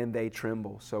and they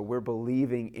tremble. So we're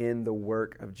believing in the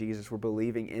work of Jesus. We're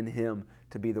believing in Him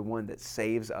to be the one that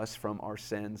saves us from our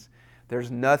sins. There's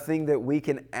nothing that we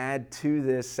can add to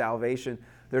this salvation.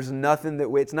 There's nothing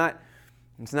that it's not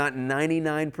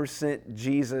 99%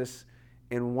 Jesus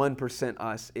and 1%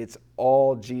 us. It's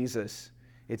all Jesus.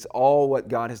 It's all what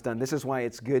God has done. This is why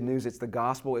it's good news. It's the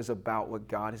gospel is about what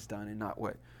God has done and not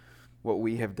what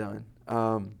we have done.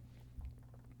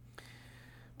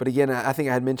 But again, I think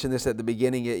I had mentioned this at the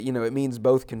beginning. It means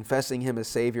both confessing Him as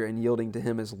Savior and yielding to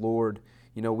Him as Lord.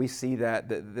 We see that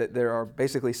there are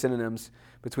basically synonyms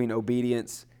between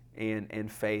obedience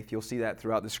and faith. You'll see that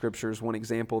throughout the Scriptures. One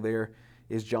example there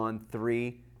is John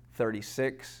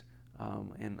 3:36,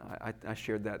 and I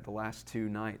shared that the last 2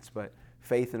 nights. But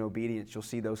faith and obedience, you'll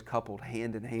see those coupled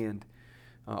hand in hand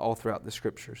all throughout the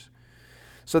Scriptures.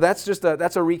 So that's just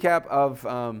that's a recap of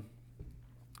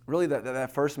really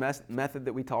that first method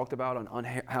that we talked about on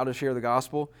how to share the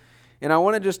gospel. And I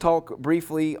want to just talk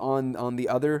briefly on the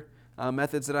other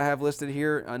methods that I have listed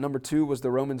here. Number 2 was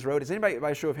the Romans Road. Has anybody,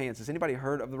 by a show of hands, has anybody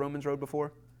heard of the Romans Road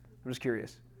before? I'm just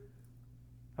curious.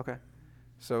 Okay.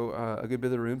 So a good bit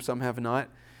of the room, some have not.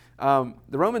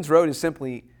 The Romans Road is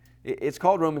simply, it's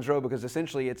called Romans Road because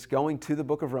essentially it's going to the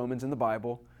book of Romans in the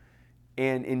Bible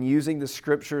and in using the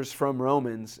scriptures from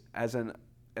Romans as an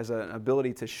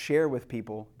ability to share with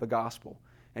people the gospel.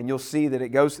 And you'll see that it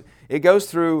goes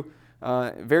through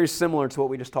very similar to what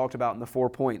we just talked about in the 4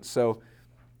 points. So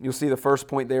you'll see the first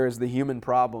point there is the human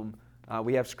problem.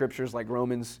 We have scriptures like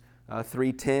Romans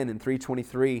 3:10 and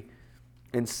 3:23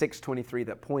 and 6:23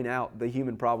 that point out the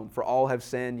human problem. For all have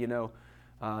sinned, no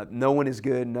one is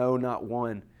good, no, not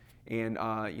one. And,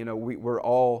 we're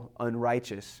all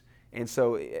unrighteous. And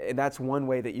so that's one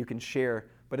way that you can share.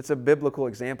 But it's a biblical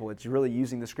example. It's really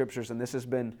using the scriptures, and this has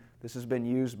been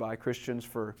used by Christians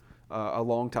for a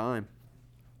long time.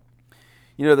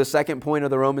 The second point of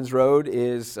the Romans Road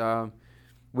is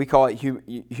we call it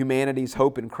humanity's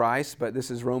hope in Christ, but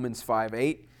this is Romans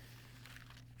 5:8.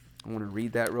 I want to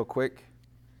read that real quick.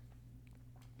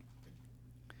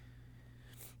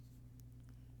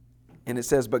 And it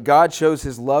says, "But God shows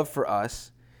His love for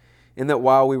us, in that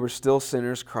while we were still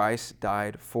sinners, Christ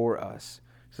died for us."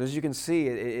 So as you can see,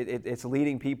 it's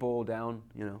leading people down,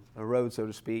 a road, so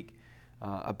to speak,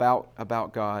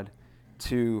 about God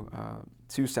to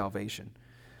salvation.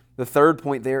 The third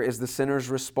point there is the sinner's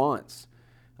response.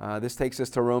 This takes us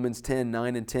to Romans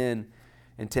 10:9 and 10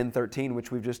 and 10:13,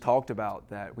 which we've just talked about,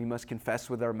 that we must confess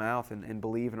with our mouth and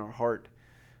believe in our heart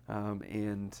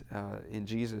and in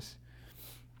Jesus.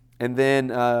 And then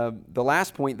the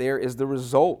last point there is the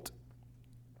result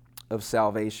of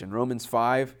salvation. Romans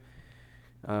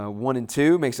 5:1 and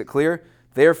 2 makes it clear.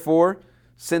 "Therefore,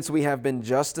 since we have been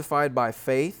justified by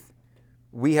faith,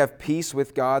 we have peace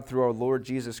with God through our Lord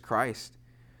Jesus Christ.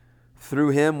 Through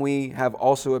Him we have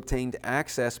also obtained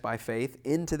access by faith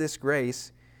into this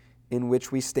grace in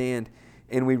which we stand,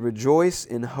 and we rejoice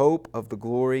in hope of the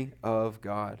glory of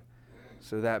God."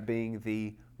 So that being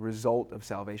the result of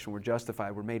salvation. We're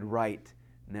justified. We're made right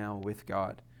now with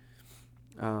God.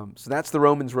 So that's the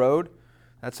Romans Road.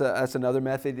 That's another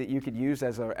method that you could use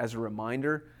as a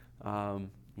reminder.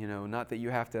 Not that you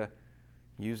have to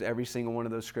use every single one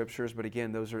of those scriptures, but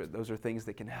again, those are things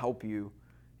that can help you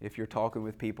if you're talking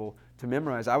with people to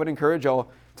memorize. I would encourage y'all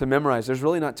to memorize. There's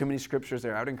really not too many scriptures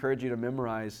there. I would encourage you to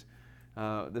memorize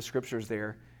the scriptures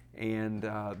there And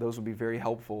those will be very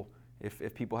helpful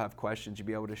if people have questions. You'll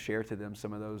be able to share to them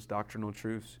some of those doctrinal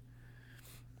truths.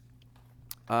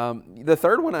 The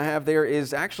third one I have there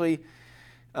is actually,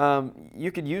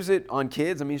 you could use it on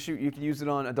kids. I mean, shoot, you could use it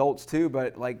on adults too.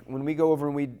 But like when we go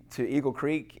over to Eagle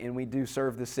Creek and we do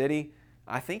Serve the City,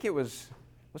 I think it was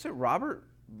it Robert?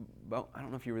 I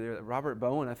don't know if you were there. Robert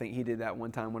Bowen, I think he did that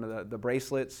one time, one of the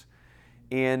bracelets.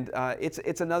 And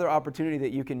it's another opportunity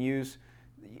that you can use.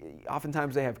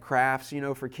 Oftentimes they have crafts,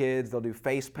 for kids. They'll do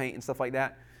face paint and stuff like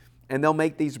that. And they'll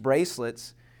make these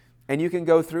bracelets. And you can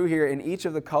go through here, and each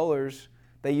of the colors,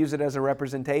 they use it as a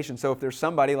representation. So if there's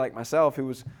somebody like myself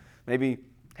who maybe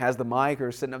has the mic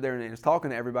or sitting up there and is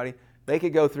talking to everybody, they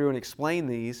could go through and explain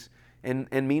these.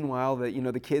 And meanwhile,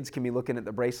 the kids can be looking at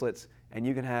the bracelets, and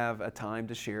you can have a time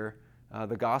to share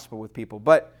the gospel with people.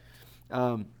 But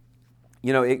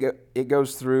it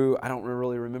goes through. I don't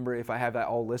really remember if I have that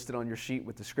all listed on your sheet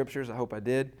with the scriptures. I hope I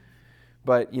did.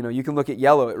 But you can look at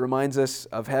yellow. It reminds us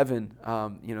of heaven.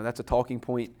 That's a talking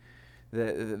point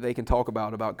that they can talk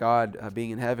about God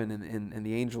being in heaven and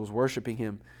the angels worshiping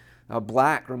Him.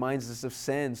 Black reminds us of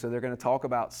sin, so they're going to talk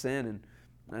about sin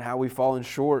and how we've fallen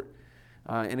short.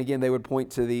 And again, they would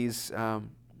point to these,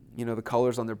 the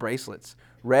colors on their bracelets.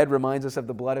 Red reminds us of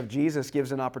the blood of Jesus,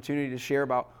 gives an opportunity to share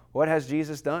about what has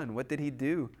Jesus done, what did He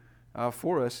do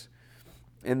for us.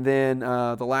 And then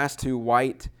the last two,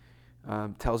 white,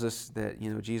 tells us that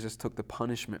Jesus took the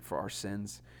punishment for our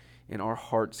sins, and our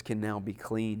hearts can now be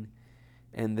clean.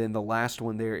 And then the last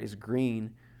one there is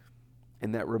green,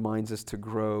 and that reminds us to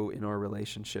grow in our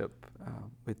relationship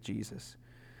with Jesus.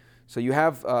 So you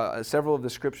have several of the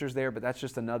scriptures there, but that's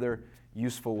just another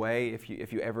useful way if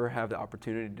you ever have the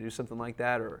opportunity to do something like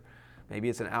that, or maybe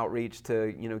it's an outreach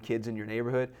to kids in your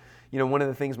neighborhood. One of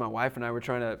the things my wife and I were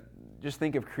trying to just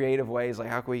think of creative ways, like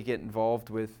how can we get involved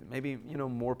with maybe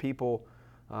more people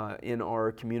in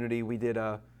our community. We did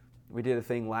a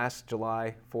thing last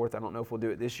July 4th. I don't know if we'll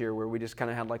do it this year, where we just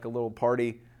kind of had like a little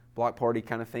block party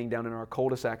kind of thing down in our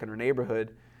cul-de-sac in our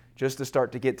neighborhood, just to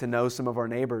start to get to know some of our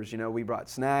neighbors. We brought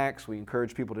snacks. We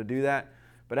encouraged people to do that.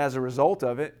 But as a result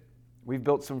of it, we've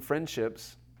built some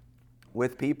friendships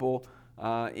with people,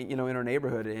 in our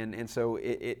neighborhood. And so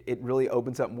it really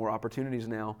opens up more opportunities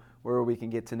now where we can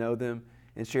get to know them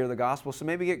and share the gospel. So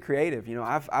maybe get creative.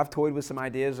 I've toyed with some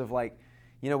ideas of like,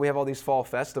 we have all these fall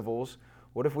festivals.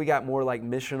 What if we got more like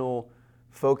missional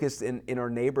focused in our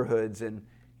neighborhoods? And,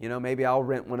 maybe I'll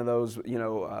rent one of those,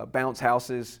 bounce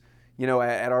houses,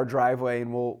 at our driveway,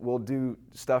 and we'll do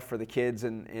stuff for the kids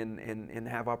and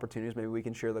have opportunities. Maybe we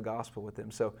can share the gospel with them.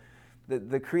 So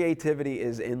the creativity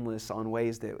is endless on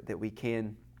ways that we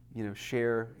can,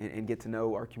 share and get to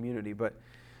know our community. But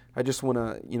I just want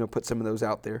to, put some of those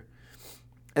out there.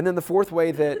 And then the fourth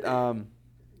way that I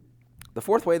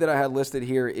had listed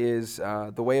here is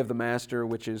the Way of the Master,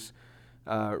 which is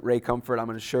Ray Comfort. I'm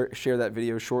going to share that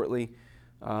video shortly.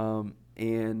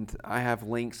 And I have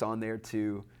links on there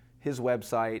to his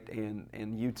website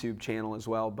and YouTube channel as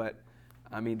well. But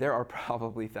I mean, there are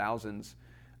probably thousands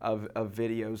of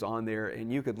videos on there,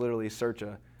 and you could literally search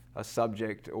a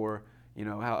subject or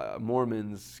how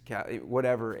Mormons,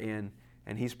 whatever, and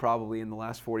he's probably in the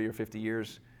last 40 or 50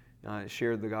 years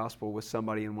shared the gospel with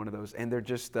somebody in one of those. And they're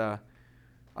just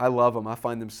I love them. I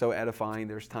find them so edifying.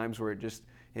 There's times where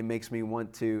it makes me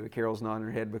want to. Carol's nodding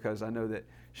her head because I know that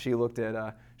she looked at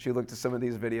some of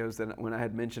these videos that when I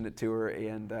had mentioned it to her,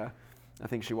 and I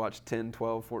think she watched 10,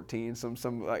 12, 14,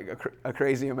 some like a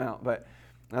crazy amount. But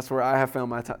that's where I have found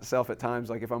myself at times.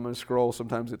 Like if I'm going to scroll,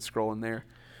 sometimes it's scrolling there.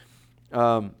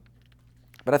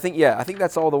 But I think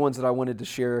that's all the ones that I wanted to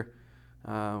share,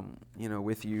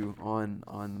 with you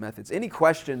on methods. Any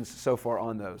questions so far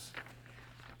on those?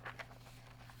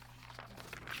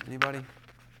 Anybody?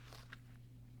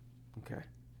 Okay.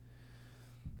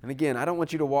 And again, I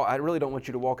really don't want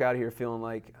you to walk out of here feeling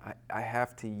like I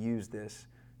have to use this.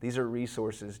 These are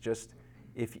resources just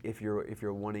if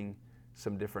you're wanting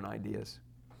some different ideas.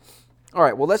 All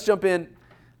right, well, let's jump in.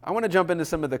 I want to jump into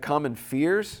some of the common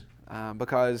fears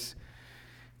because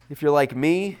if you're like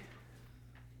me,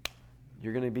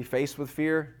 you're going to be faced with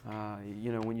fear,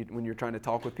 when you're trying to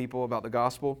talk with people about the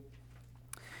gospel.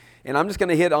 And I'm just going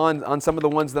to hit on some of the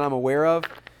ones that I'm aware of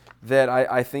that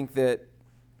I think that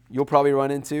you'll probably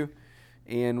run into,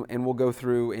 and we'll go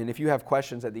through. And if you have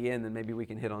questions at the end, then maybe we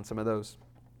can hit on some of those.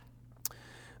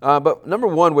 But number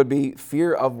one would be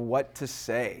fear of what to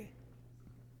say.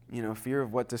 Fear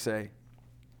of what to say.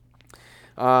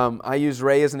 I use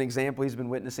Ray as an example. He's been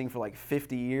witnessing for like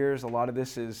 50 years. A lot of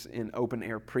this is in open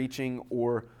air preaching,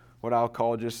 or what I'll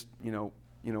call just,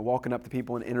 walking up to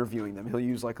people and interviewing them. He'll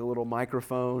use like a little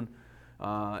microphone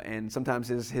and sometimes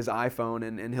his iPhone,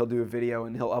 and he'll do a video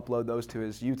and he'll upload those to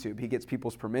his YouTube. He gets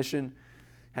people's permission.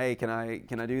 Hey, can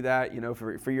I do that?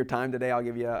 For your time today, I'll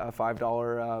give you a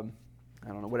 $5, I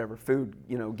don't know, whatever, food,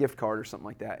 gift card or something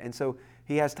like that. And so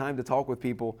he has time to talk with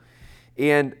people.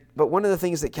 But one of the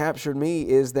things that captured me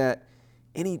is that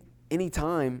any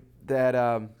time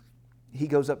that he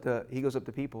goes up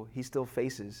to people, he still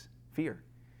faces fear.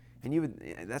 And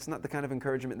that's not the kind of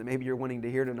encouragement that maybe you're wanting to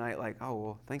hear tonight, like, oh,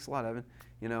 well, thanks a lot, Evan.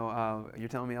 You're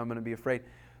telling me I'm going to be afraid.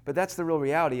 But that's the real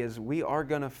reality, is we are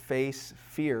going to face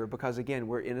fear because, again,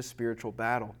 we're in a spiritual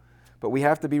battle. But we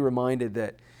have to be reminded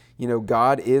that,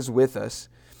 God is with us.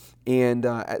 And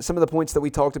some of the points that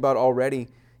we talked about already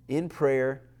in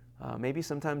prayer, maybe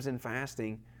sometimes in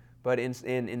fasting, but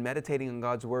in meditating on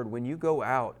God's Word, when you go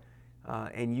out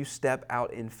and you step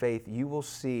out in faith, you will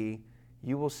see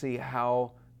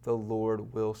how the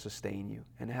Lord will sustain you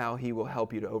and how He will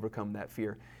help you to overcome that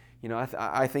fear.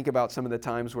 I think about some of the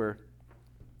times where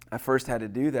I first had to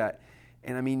do that,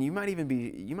 and I mean, you might even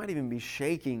be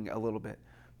shaking a little bit.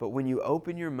 But when you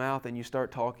open your mouth and you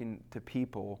start talking to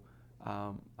people,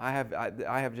 I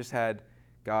have just had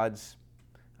God's,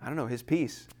 His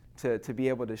peace to be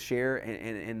able to share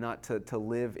and not to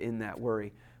live in that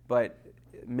worry. But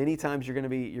many times you're going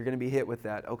to be hit with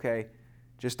that. Okay,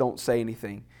 just don't say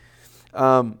anything.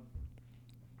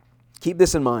 Keep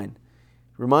this in mind.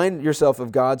 Remind yourself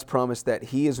of God's promise that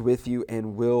He is with you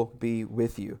and will be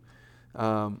with you.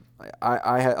 Like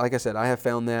I said, I have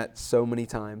found that so many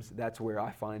times. That's where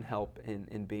I find help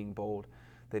in being bold.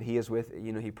 That He is with,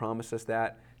 He promised us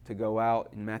that to go out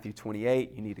in Matthew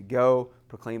 28. You need to go,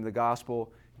 proclaim the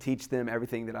gospel, teach them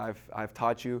everything that I've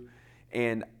taught you,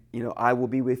 and I will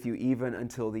be with you even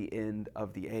until the end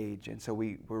of the age. And so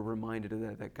we're reminded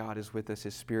of that God is with us,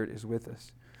 His Spirit is with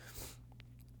us.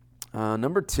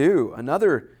 Number 2,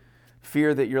 another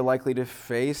fear that you're likely to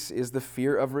face is the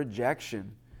fear of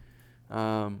rejection.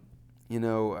 I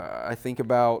think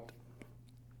about,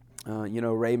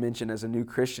 Ray mentioned as a new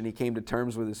Christian, he came to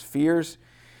terms with his fears.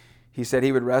 He said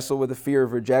he would wrestle with the fear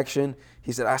of rejection.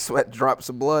 He said, I sweat drops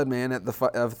of blood, man, at the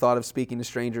thought of speaking to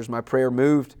strangers. My prayer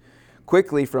moved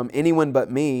quickly from anyone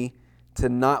but me to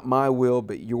not my will,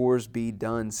 but yours be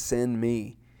done. Send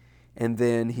me. And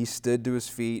then he stood to his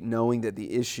feet, knowing that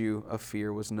the issue of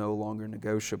fear was no longer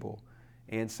negotiable.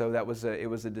 And so it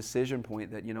was a decision point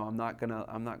that, I'm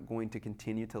not going to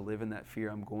continue to live in that fear.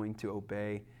 I'm going to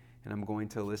obey, and I'm going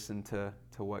to listen to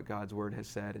what God's Word has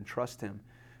said and trust Him.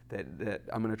 That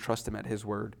I'm going to trust Him at His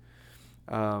Word.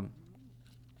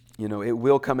 It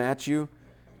will come at you,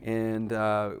 and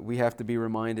we have to be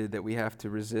reminded that we have to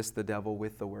resist the devil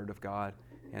with the Word of God.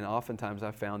 And oftentimes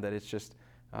I've found that it's just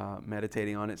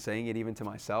meditating on it, saying it even to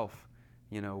myself,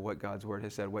 what God's Word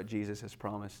has said, what Jesus has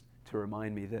promised, to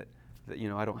remind me that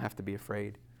I don't have to be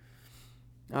afraid.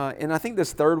 And I think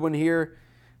this third one here,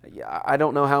 I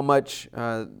don't know how much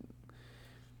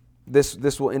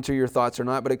this will enter your thoughts or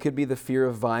not, but it could be the fear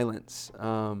of violence.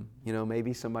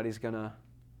 Maybe somebody's gonna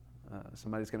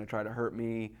try to hurt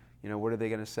me. What are they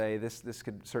gonna say? This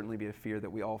could certainly be a fear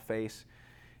that we all face,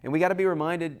 and we got to be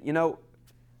reminded.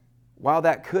 While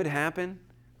that could happen,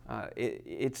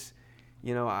 it's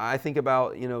I think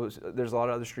about there's a lot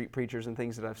of other street preachers and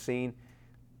things that I've seen.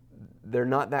 They're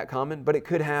not that common, but it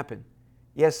could happen.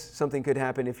 Yes, something could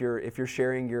happen if you're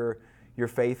sharing your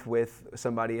faith with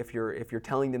somebody. If you're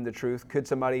telling them the truth, could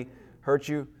somebody hurt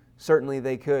you? Certainly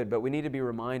they could, but we need to be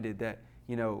reminded that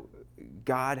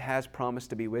God has promised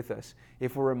to be with us.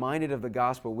 If we're reminded of the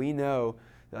gospel, we know,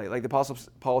 like the Apostle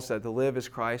Paul said, to live is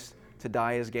Christ, to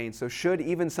die is gain. So should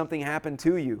even something happen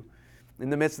to you in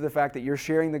the midst of the fact that you're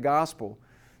sharing the gospel,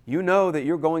 you know that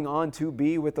you're going on to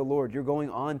be with the Lord. You're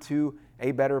going on to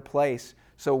a better place.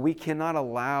 So we cannot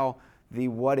allow the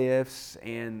what ifs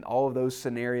and all of those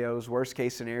scenarios, worst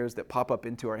case scenarios that pop up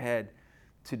into our head,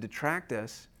 to detract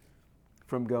us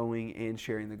from going and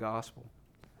sharing the gospel.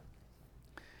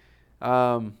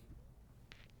 I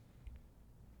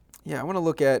want to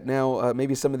look at now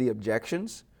maybe some of the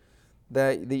objections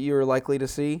that you're likely to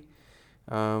see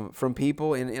from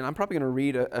people. And I'm probably going to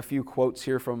read a few quotes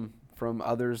here from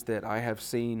others that I have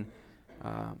seen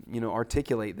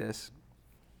articulate this.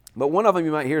 But one of them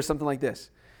you might hear something like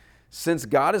this. Since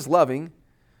God is loving,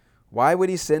 why would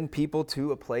He send people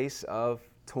to a place of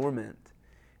torment?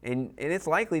 And it's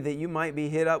likely that you might be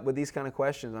hit up with these kind of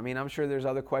questions. I mean, I'm sure there's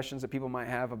other questions that people might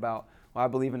have about, well, I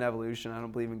believe in evolution, I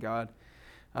don't believe in God.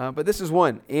 But this is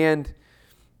one. And,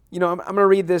 I'm going to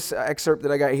read this excerpt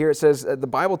that I got here. It says, the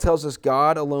Bible tells us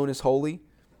God alone is holy.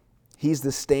 He's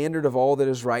the standard of all that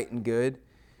is right and good.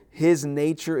 His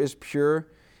nature is pure.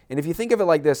 And if you think of it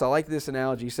like this, I like this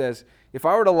analogy. He says, if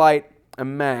I were to light a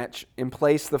match and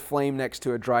place the flame next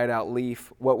to a dried out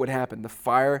leaf, what would happen? The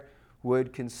fire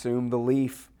would consume the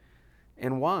leaf.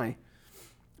 And why?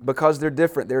 Because they're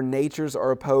different. Their natures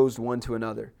are opposed one to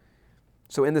another.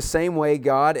 So in the same way,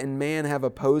 God and man have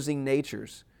opposing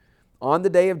natures. On the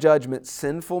day of judgment,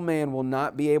 sinful man will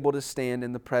not be able to stand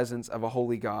in the presence of a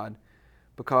holy God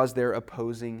because they're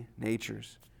opposing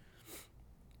natures.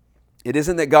 It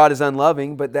isn't that God is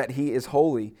unloving, but that He is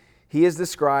holy. He is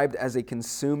described as a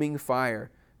consuming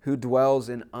fire who dwells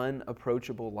in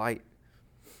unapproachable light.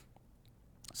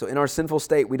 So in our sinful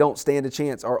state, we don't stand a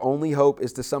chance. Our only hope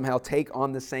is to somehow take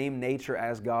on the same nature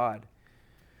as God.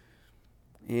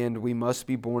 And we must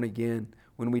be born again.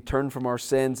 When we turn from our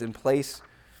sins and place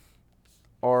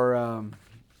our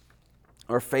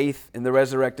faith in the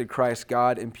resurrected Christ,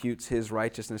 God imputes His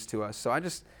righteousness to us. So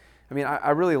I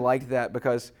really like that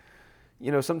because,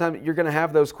 sometimes you're going to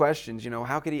have those questions.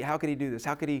 How could he do this?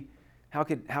 How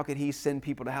could He send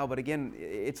people to hell? But again,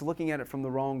 it's looking at it from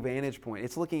the wrong vantage point.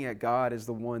 It's looking at God as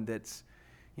the one that's,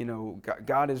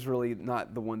 God is really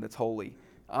not the one that's holy.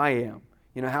 I am.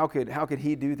 How could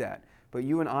He do that? But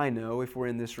you and I know, if we're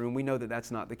in this room, we know that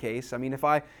that's not the case. I mean,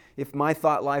 if my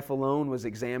thought life alone was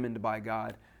examined by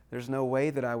God, there's no way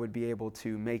that I would be able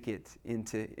to make it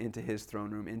into His throne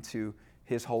room, into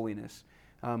His holiness.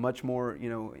 Much more,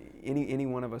 any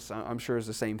one of us, I'm sure, is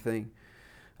the same thing.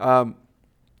 But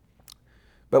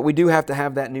we do have to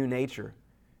have that new nature.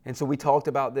 And so we talked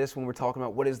about this when we're talking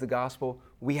about what is the gospel.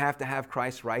 We have to have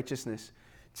Christ's righteousness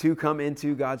to come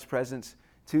into God's presence.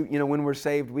 When we're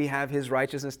saved, we have His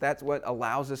righteousness. That's what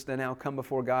allows us to now come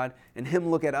before God and Him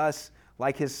look at us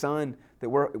like His Son, that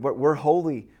we're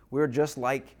holy. We're just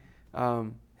like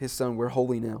His Son. We're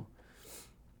holy now.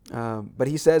 But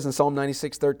He says in Psalm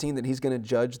 96:13 that He's going to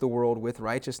judge the world with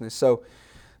righteousness. So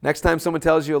next time someone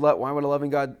tells you, why would a loving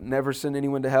God never send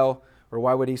anyone to hell? Or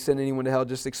why would He send anyone to hell?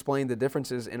 Just explain the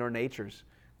differences in our natures.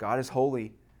 God is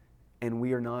holy and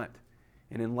we are not.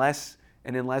 And unless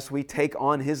we take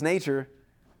on His nature,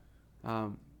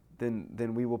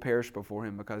 then we will perish before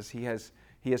Him, because He has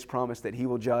promised that He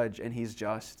will judge and He's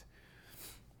just.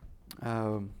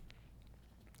 So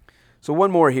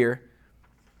one more here.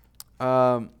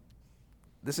 You're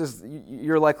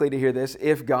likely to hear this.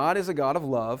 If God is a God of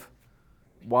love,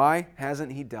 why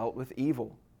hasn't He dealt with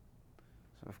evil?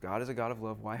 So if God is a God of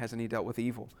love, why hasn't He dealt with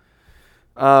evil?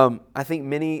 I think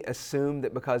many assume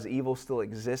that because evil still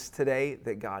exists today,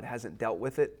 that God hasn't dealt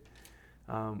with it.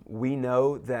 We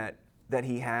know that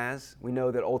He has. We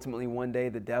know that ultimately one day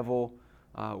the devil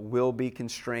will be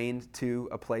constrained to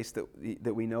a place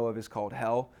that we know of is called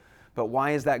hell. But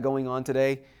why is that going on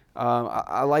today?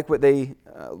 I like what they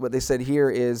said here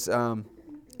is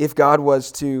if God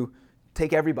was to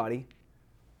take everybody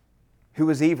who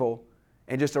is evil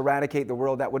and just eradicate the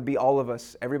world, that would be all of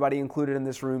us, everybody included in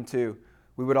this room too.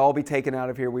 We would all be taken out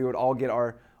of here. We would all get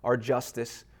our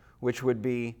justice, which would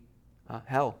be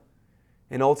hell.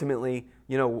 And ultimately,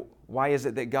 why is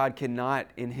it that God cannot,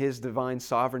 in His divine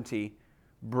sovereignty,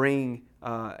 bring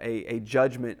a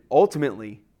judgment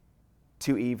ultimately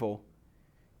to evil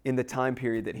in the time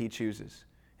period that He chooses?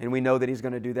 And we know that He's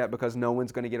going to do that because no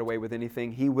one's going to get away with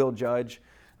anything. He will judge.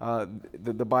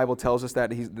 The Bible tells us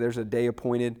that there's a day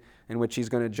appointed in which He's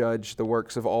going to judge the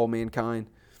works of all mankind.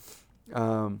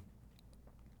 And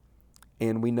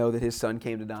we know that His Son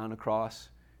came to die on a cross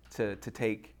to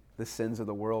take the sins of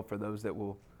the world for those that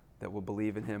will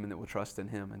believe in Him and that will trust in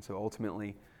Him. And so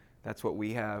ultimately, that's what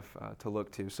we have to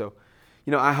look to. So,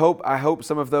 I hope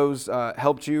some of those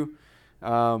helped you.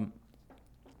 I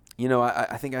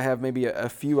think I have maybe a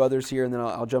few others here, and then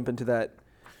I'll jump into that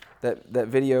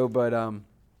video. But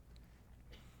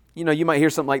you might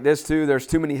hear something like this too. There's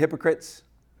too many hypocrites.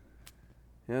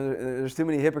 There's too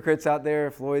many hypocrites out there.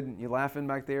 Floyd, you laughing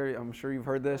back there? I'm sure you've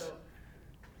heard this.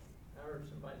 I heard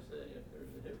somebody say, if there's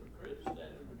a hypocrite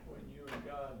standing between you and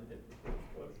God, the hypocrite's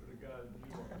closer to God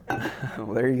than you are.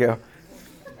 Well, there you go.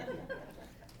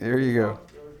 There you go.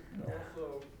 There's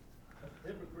also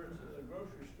hypocrites in the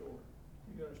grocery store.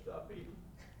 You gonna stop eating?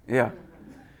 Yeah.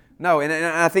 No, and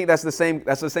I think that's the same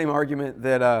argument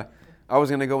that I was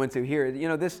going to go into here.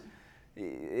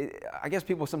 I guess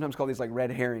people sometimes call these like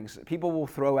red herrings. People will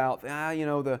throw out,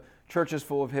 the church is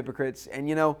full of hypocrites. And,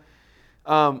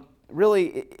 really,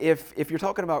 if you're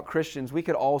talking about Christians, we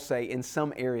could all say in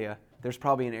some area, there's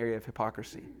probably an area of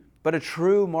hypocrisy. But a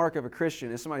true mark of a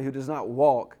Christian is somebody who does not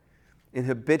walk in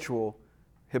habitual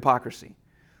hypocrisy.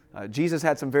 Jesus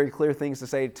had some very clear things to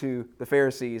say to the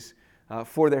Pharisees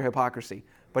for their hypocrisy.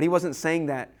 But He wasn't saying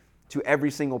that to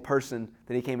every single person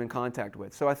that He came in contact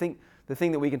with. So I think the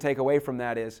thing that we can take away from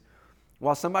that is,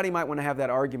 while somebody might want to have that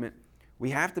argument, we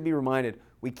have to be reminded,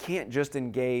 we can't just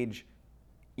engage,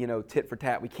 tit for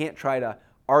tat. We can't try to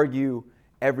argue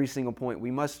every single point.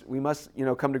 We must,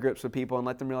 come to grips with people and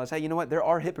let them realize, hey, you know what? There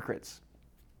are hypocrites.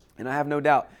 And I have no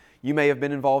doubt you may have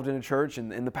been involved in a church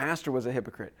and the pastor was a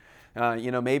hypocrite.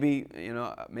 Maybe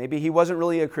he wasn't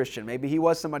really a Christian. Maybe he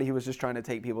was somebody who was just trying to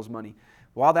take people's money.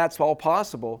 While that's all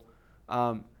possible,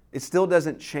 it still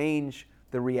doesn't change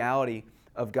the reality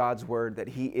of God's word that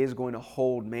He is going to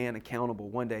hold man accountable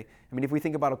one day. I mean, if we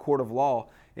think about a court of law,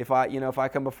 if I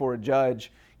come before a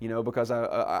judge, because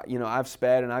I've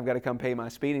sped and I've got to come pay my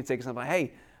speeding tickets, I'm like,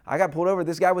 hey, I got pulled over.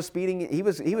 This guy was speeding. He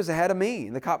was ahead of me,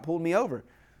 and the cop pulled me over.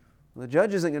 Well, the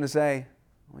judge isn't going to say,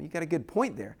 well, you got a good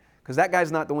point there, because that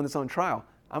guy's not the one that's on trial.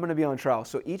 I'm going to be on trial.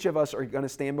 So each of us are going to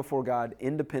stand before God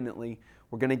independently.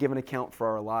 We're going to give an account for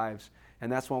our lives.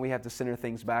 And that's why we have to center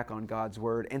things back on God's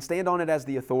word and stand on it as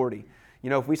the authority.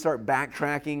 If we start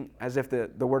backtracking as if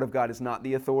the word of God is not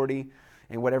the authority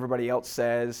and what everybody else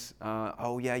says,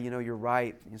 you're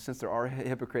right. Since there are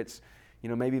hypocrites,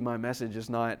 maybe my message is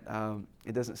not,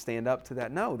 it doesn't stand up to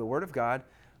that. No, the word of God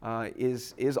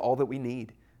is all that we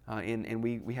need. And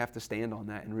we have to stand on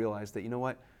that and realize that, you know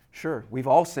what? Sure, we've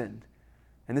all sinned.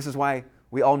 And this is why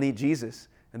we all need Jesus.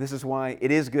 And this is why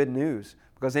it is good news.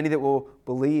 Because any that will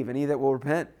believe, any that will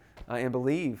repent and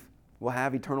believe will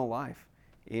have eternal life.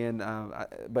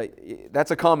 But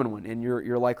that's a common one, and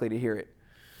you're likely to hear it.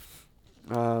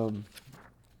 And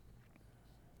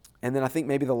then I think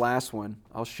maybe the last one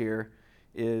I'll share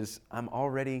is I'm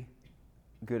already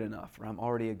good enough, or I'm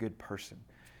already a good person.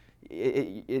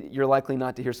 You're likely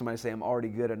not to hear somebody say I'm already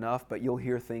good enough, but you'll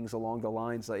hear things along the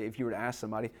lines like if you were to ask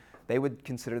somebody, they would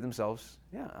consider themselves,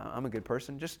 yeah, I'm a good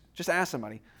person. Just ask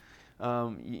somebody.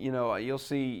 You'll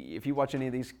see, if you watch any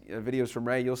of these videos from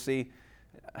Ray, you'll see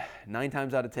 9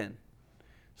 times out of 10,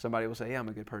 somebody will say, yeah, I'm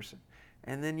a good person.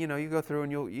 And then, you go through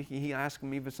and he asks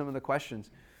them even some of the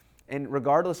questions. And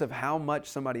regardless of how much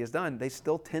somebody has done, they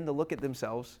still tend to look at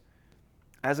themselves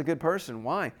as a good person.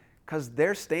 Why? Because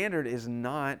their standard is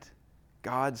not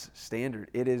God's standard.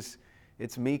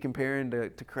 It's me comparing to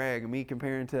Craig, and me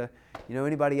comparing to,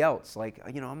 anybody else. Like,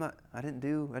 I didn't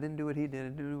do what he did, I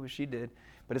didn't do what she did.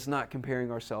 But it's not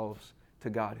comparing ourselves to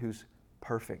God, who's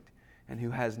perfect and who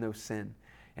has no sin.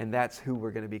 And that's who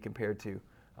we're going to be compared to.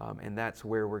 And that's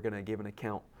where we're going to give an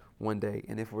account one day.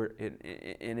 And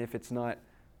if it's not,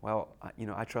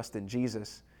 I trust in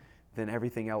Jesus, then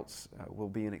everything else will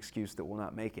be an excuse that will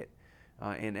not make it.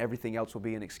 And everything else will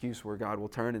be an excuse where God will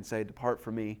turn and say, depart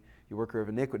from me, you worker of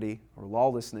iniquity or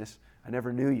lawlessness. I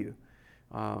never knew you.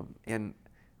 And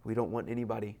we don't want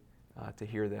anybody to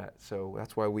hear that. So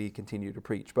that's why we continue to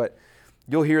preach. But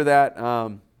you'll hear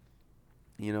that,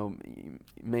 we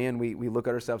look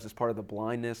at ourselves as part of the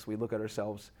blindness. We look at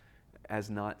ourselves as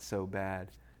not so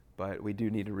bad. But we do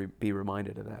need to be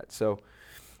reminded of that. So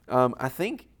I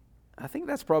think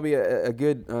that's probably a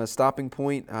good stopping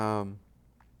point.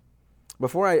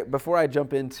 Before I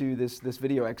jump into this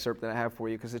video excerpt that I have for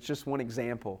you, because it's just one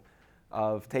example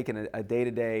of taking a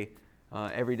day-to-day,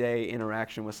 everyday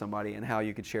interaction with somebody and how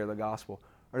you could share the gospel.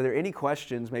 Are there any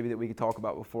questions maybe that we could talk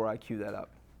about before I cue that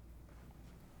up?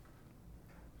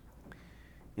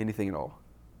 Anything at all?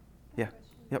 Yeah.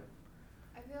 Yep.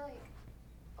 I feel like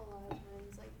a lot of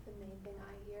times, the main thing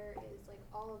I hear is,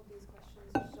 all of these questions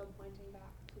are still pointing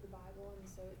back to the Bible, and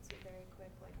so it's very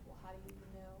quick, well, how do you even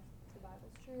know if the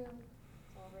Bible's true?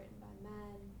 It's all written by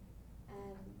men,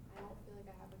 and I don't feel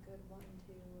like I have a good 1,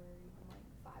 2, or even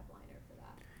 5-liner for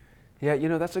that. Yeah,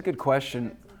 that's a good question. I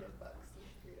read some good books, you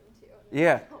should read them too.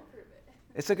 Yeah. Don't prove it.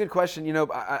 It's a good question.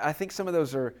 I think some of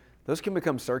those can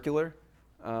become circular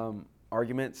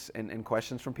arguments and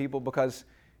questions from people, because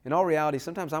in all reality,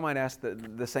 sometimes I might ask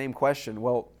the same question.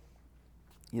 Well,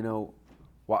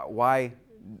 why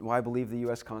believe the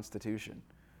U.S. Constitution?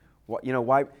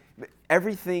 Why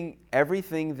everything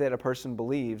that a person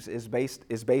believes is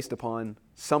based upon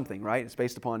something, right? It's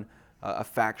based upon a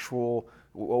factual.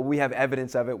 Well, we have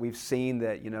evidence of it. We've seen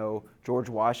that George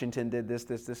Washington did this,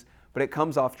 but it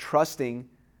comes off trusting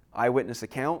eyewitness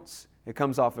accounts. It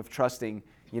comes off of trusting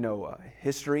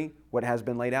history, what has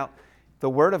been laid out. The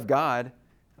Word of God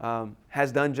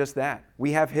has done just that.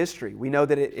 We have history. We know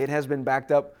that it has been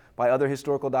backed up by other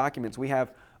historical documents. We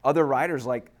have other writers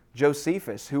like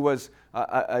Josephus, who was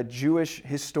a Jewish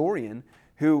historian,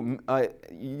 who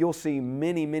you'll see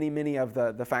many of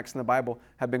the facts in the Bible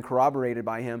have been corroborated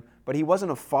by him. But he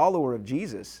wasn't a follower of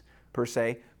Jesus per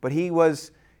se, but he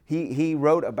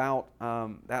wrote about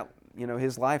that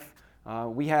his life.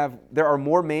 There are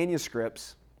more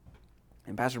manuscripts,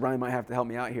 and Pastor Brian might have to help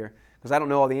me out here because I don't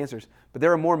know all the answers. But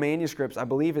there are more manuscripts. I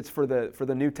believe it's for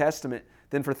the New Testament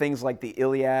than for things like the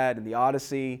Iliad and the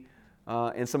Odyssey.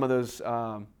 and some of those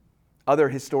other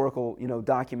historical,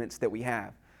 documents that we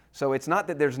have. So it's not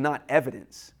that there's not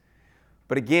evidence,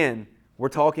 but again, we're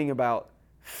talking about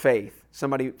faith.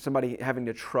 Somebody having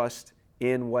to trust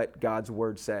in what God's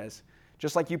Word says.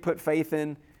 Just like you put faith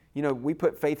in, we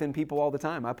put faith in people all the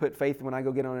time. I put faith when I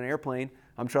go get on an airplane.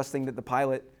 I'm trusting that the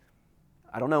pilot,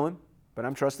 I don't know him, but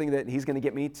I'm trusting that he's going to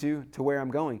get me to where I'm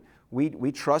going.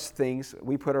 We trust things.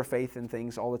 We put our faith in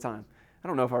things all the time. I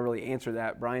don't know if I really answered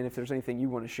that. Brian, if there's anything you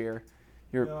want to share.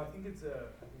 No, I think it's a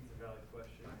valid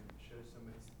question and it shows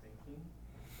somebody's thinking.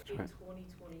 That's right. In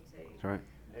 2022. That's right.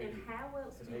 And how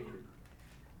else do you,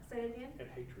 say it again? And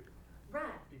hatred. Right,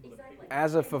 exactly.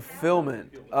 As a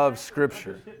fulfillment of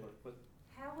Scripture.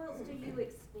 How else do you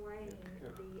explain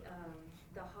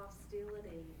the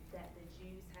hostility that the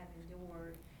Jews have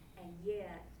endured, and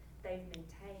yet they've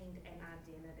maintained an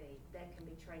identity that can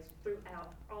be traced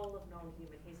throughout all of known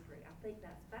human history? I think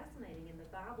that's fascinating, and the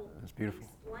Bible That's beautiful.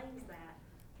 explains that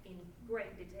in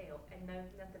great detail, and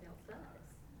nothing else does.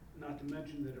 Not to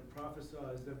mention that it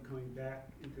prophesies them coming back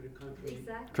into the country.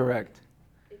 Exactly. Correct.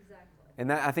 Exactly.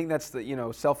 And I think that's the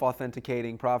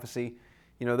self-authenticating prophecy.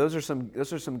 Those are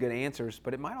some good answers,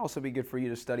 but it might also be good for you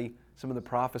to study some of the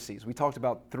prophecies. We talked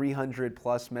about 300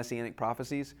 plus messianic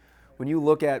prophecies. When you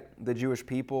look at the Jewish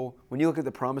people, when you look at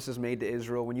the promises made to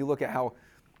Israel, when you look at how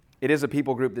it is a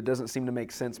people group that doesn't seem to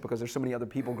make sense because there's so many other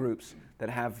people groups that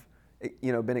have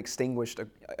been extinguished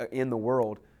in the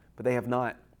world, but they have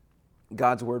not.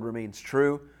 God's word remains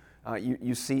true.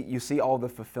 You see all the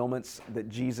fulfillments that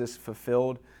Jesus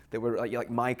fulfilled that were like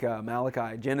Micah,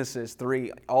 Malachi, Genesis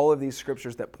 3, all of these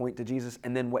scriptures that point to Jesus,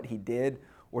 and then what he did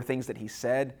or things that he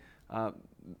said.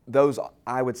 Those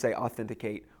I would say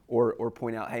authenticate or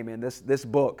point out, hey man, this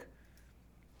book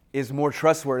is more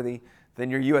trustworthy than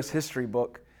your U.S. history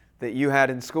book that you had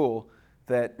in school.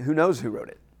 That who knows who wrote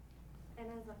it. And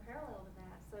as a parallel to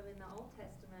that, so in the Old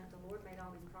Testament, the Lord made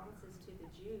all these promises to the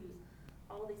Jews.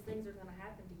 All these things are going to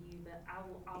happen to you, but I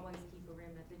will always keep a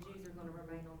remnant. The Jews are going to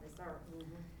remain on this earth.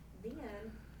 Then,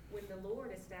 when the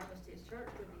Lord established his church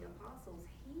with the apostles,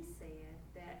 he said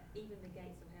that even the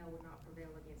gates of hell would not prevail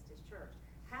against his church.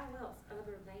 How else,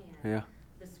 other than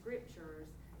the scriptures,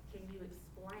 can you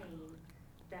explain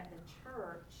that the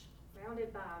church, founded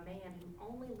by a man who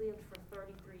only lived for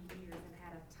 33 years and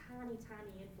had a tiny,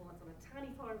 tiny influence on a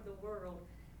tiny part of the world,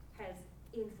 has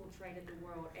infiltrated the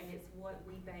world, and it's what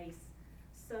we base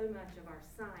so much of our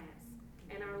science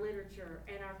and our literature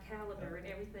and our calendar and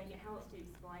everything. How else do you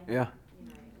explain that?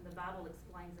 And the Bible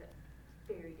explains it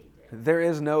very detailed. There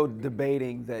is no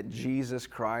debating that Jesus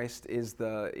Christ is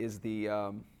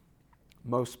the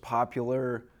most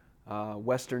popular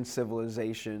Western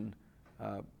civilization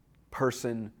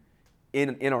person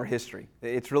in our history.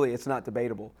 It's not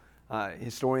debatable.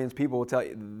 Historians, people will tell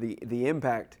you the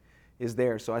impact is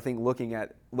there. So I think looking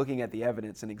at the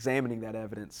evidence and examining that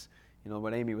evidence,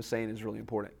 what Amy was saying is really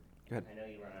important. Go ahead. I know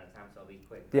you run out of time, so I'll be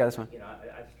quick. Yeah, that's fine.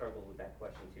 I've struggled with that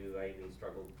question too. I even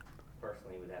struggled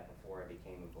personally with that before I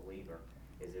became a believer.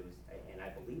 And I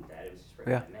believe that it was just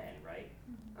written by men, right?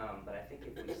 But I think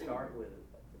if we start with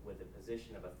the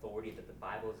position of authority, that the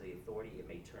Bible is the authority, it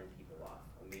may turn people off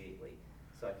immediately.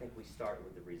 So I think we start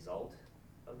with the result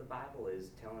of the Bible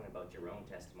is telling about your own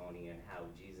testimony and how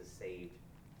Jesus saved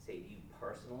you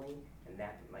personally, and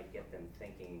that might get them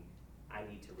thinking, I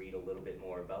need to read a little bit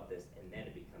more about this, and then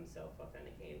it becomes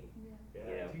self-authenticating.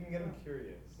 Yeah, you can get them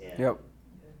curious. Yeah. Yep. Yeah,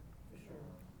 for sure.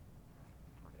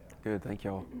 Yeah. Good, thank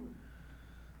y'all.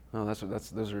 Oh, those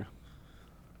are.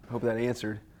 I hope that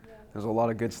answered. There's a lot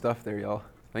of good stuff there, y'all.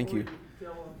 Thank you.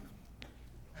 Tell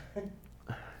them.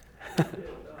 2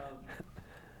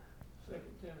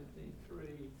 Timothy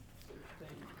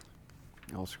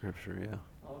 3:16. All scripture, yeah.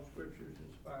 All scripture is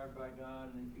inspired by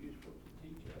God and is useful to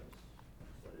teach us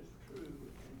what is true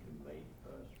and to make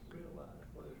us realize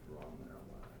what is wrong in our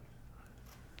lives.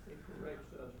 It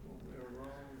corrects us when we are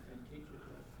wrong and teaches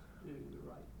us to do the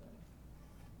right thing.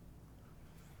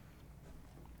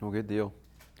 Well, good deal.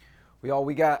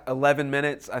 We got 11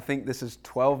 minutes. I think this is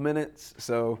 12 minutes.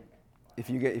 So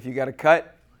if you got to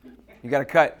cut, you got to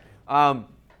cut.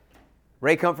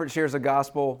 Ray Comfort shares the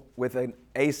gospel with an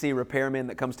AC repairman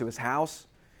that comes to his house.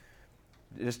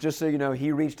 Just so you know,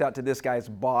 he reached out to this guy's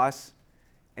boss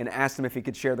and asked him if he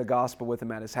could share the gospel with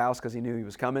him at his house because he knew he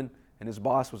was coming. And his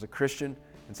boss was a Christian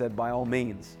and said, by all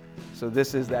means. So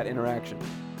this is that interaction.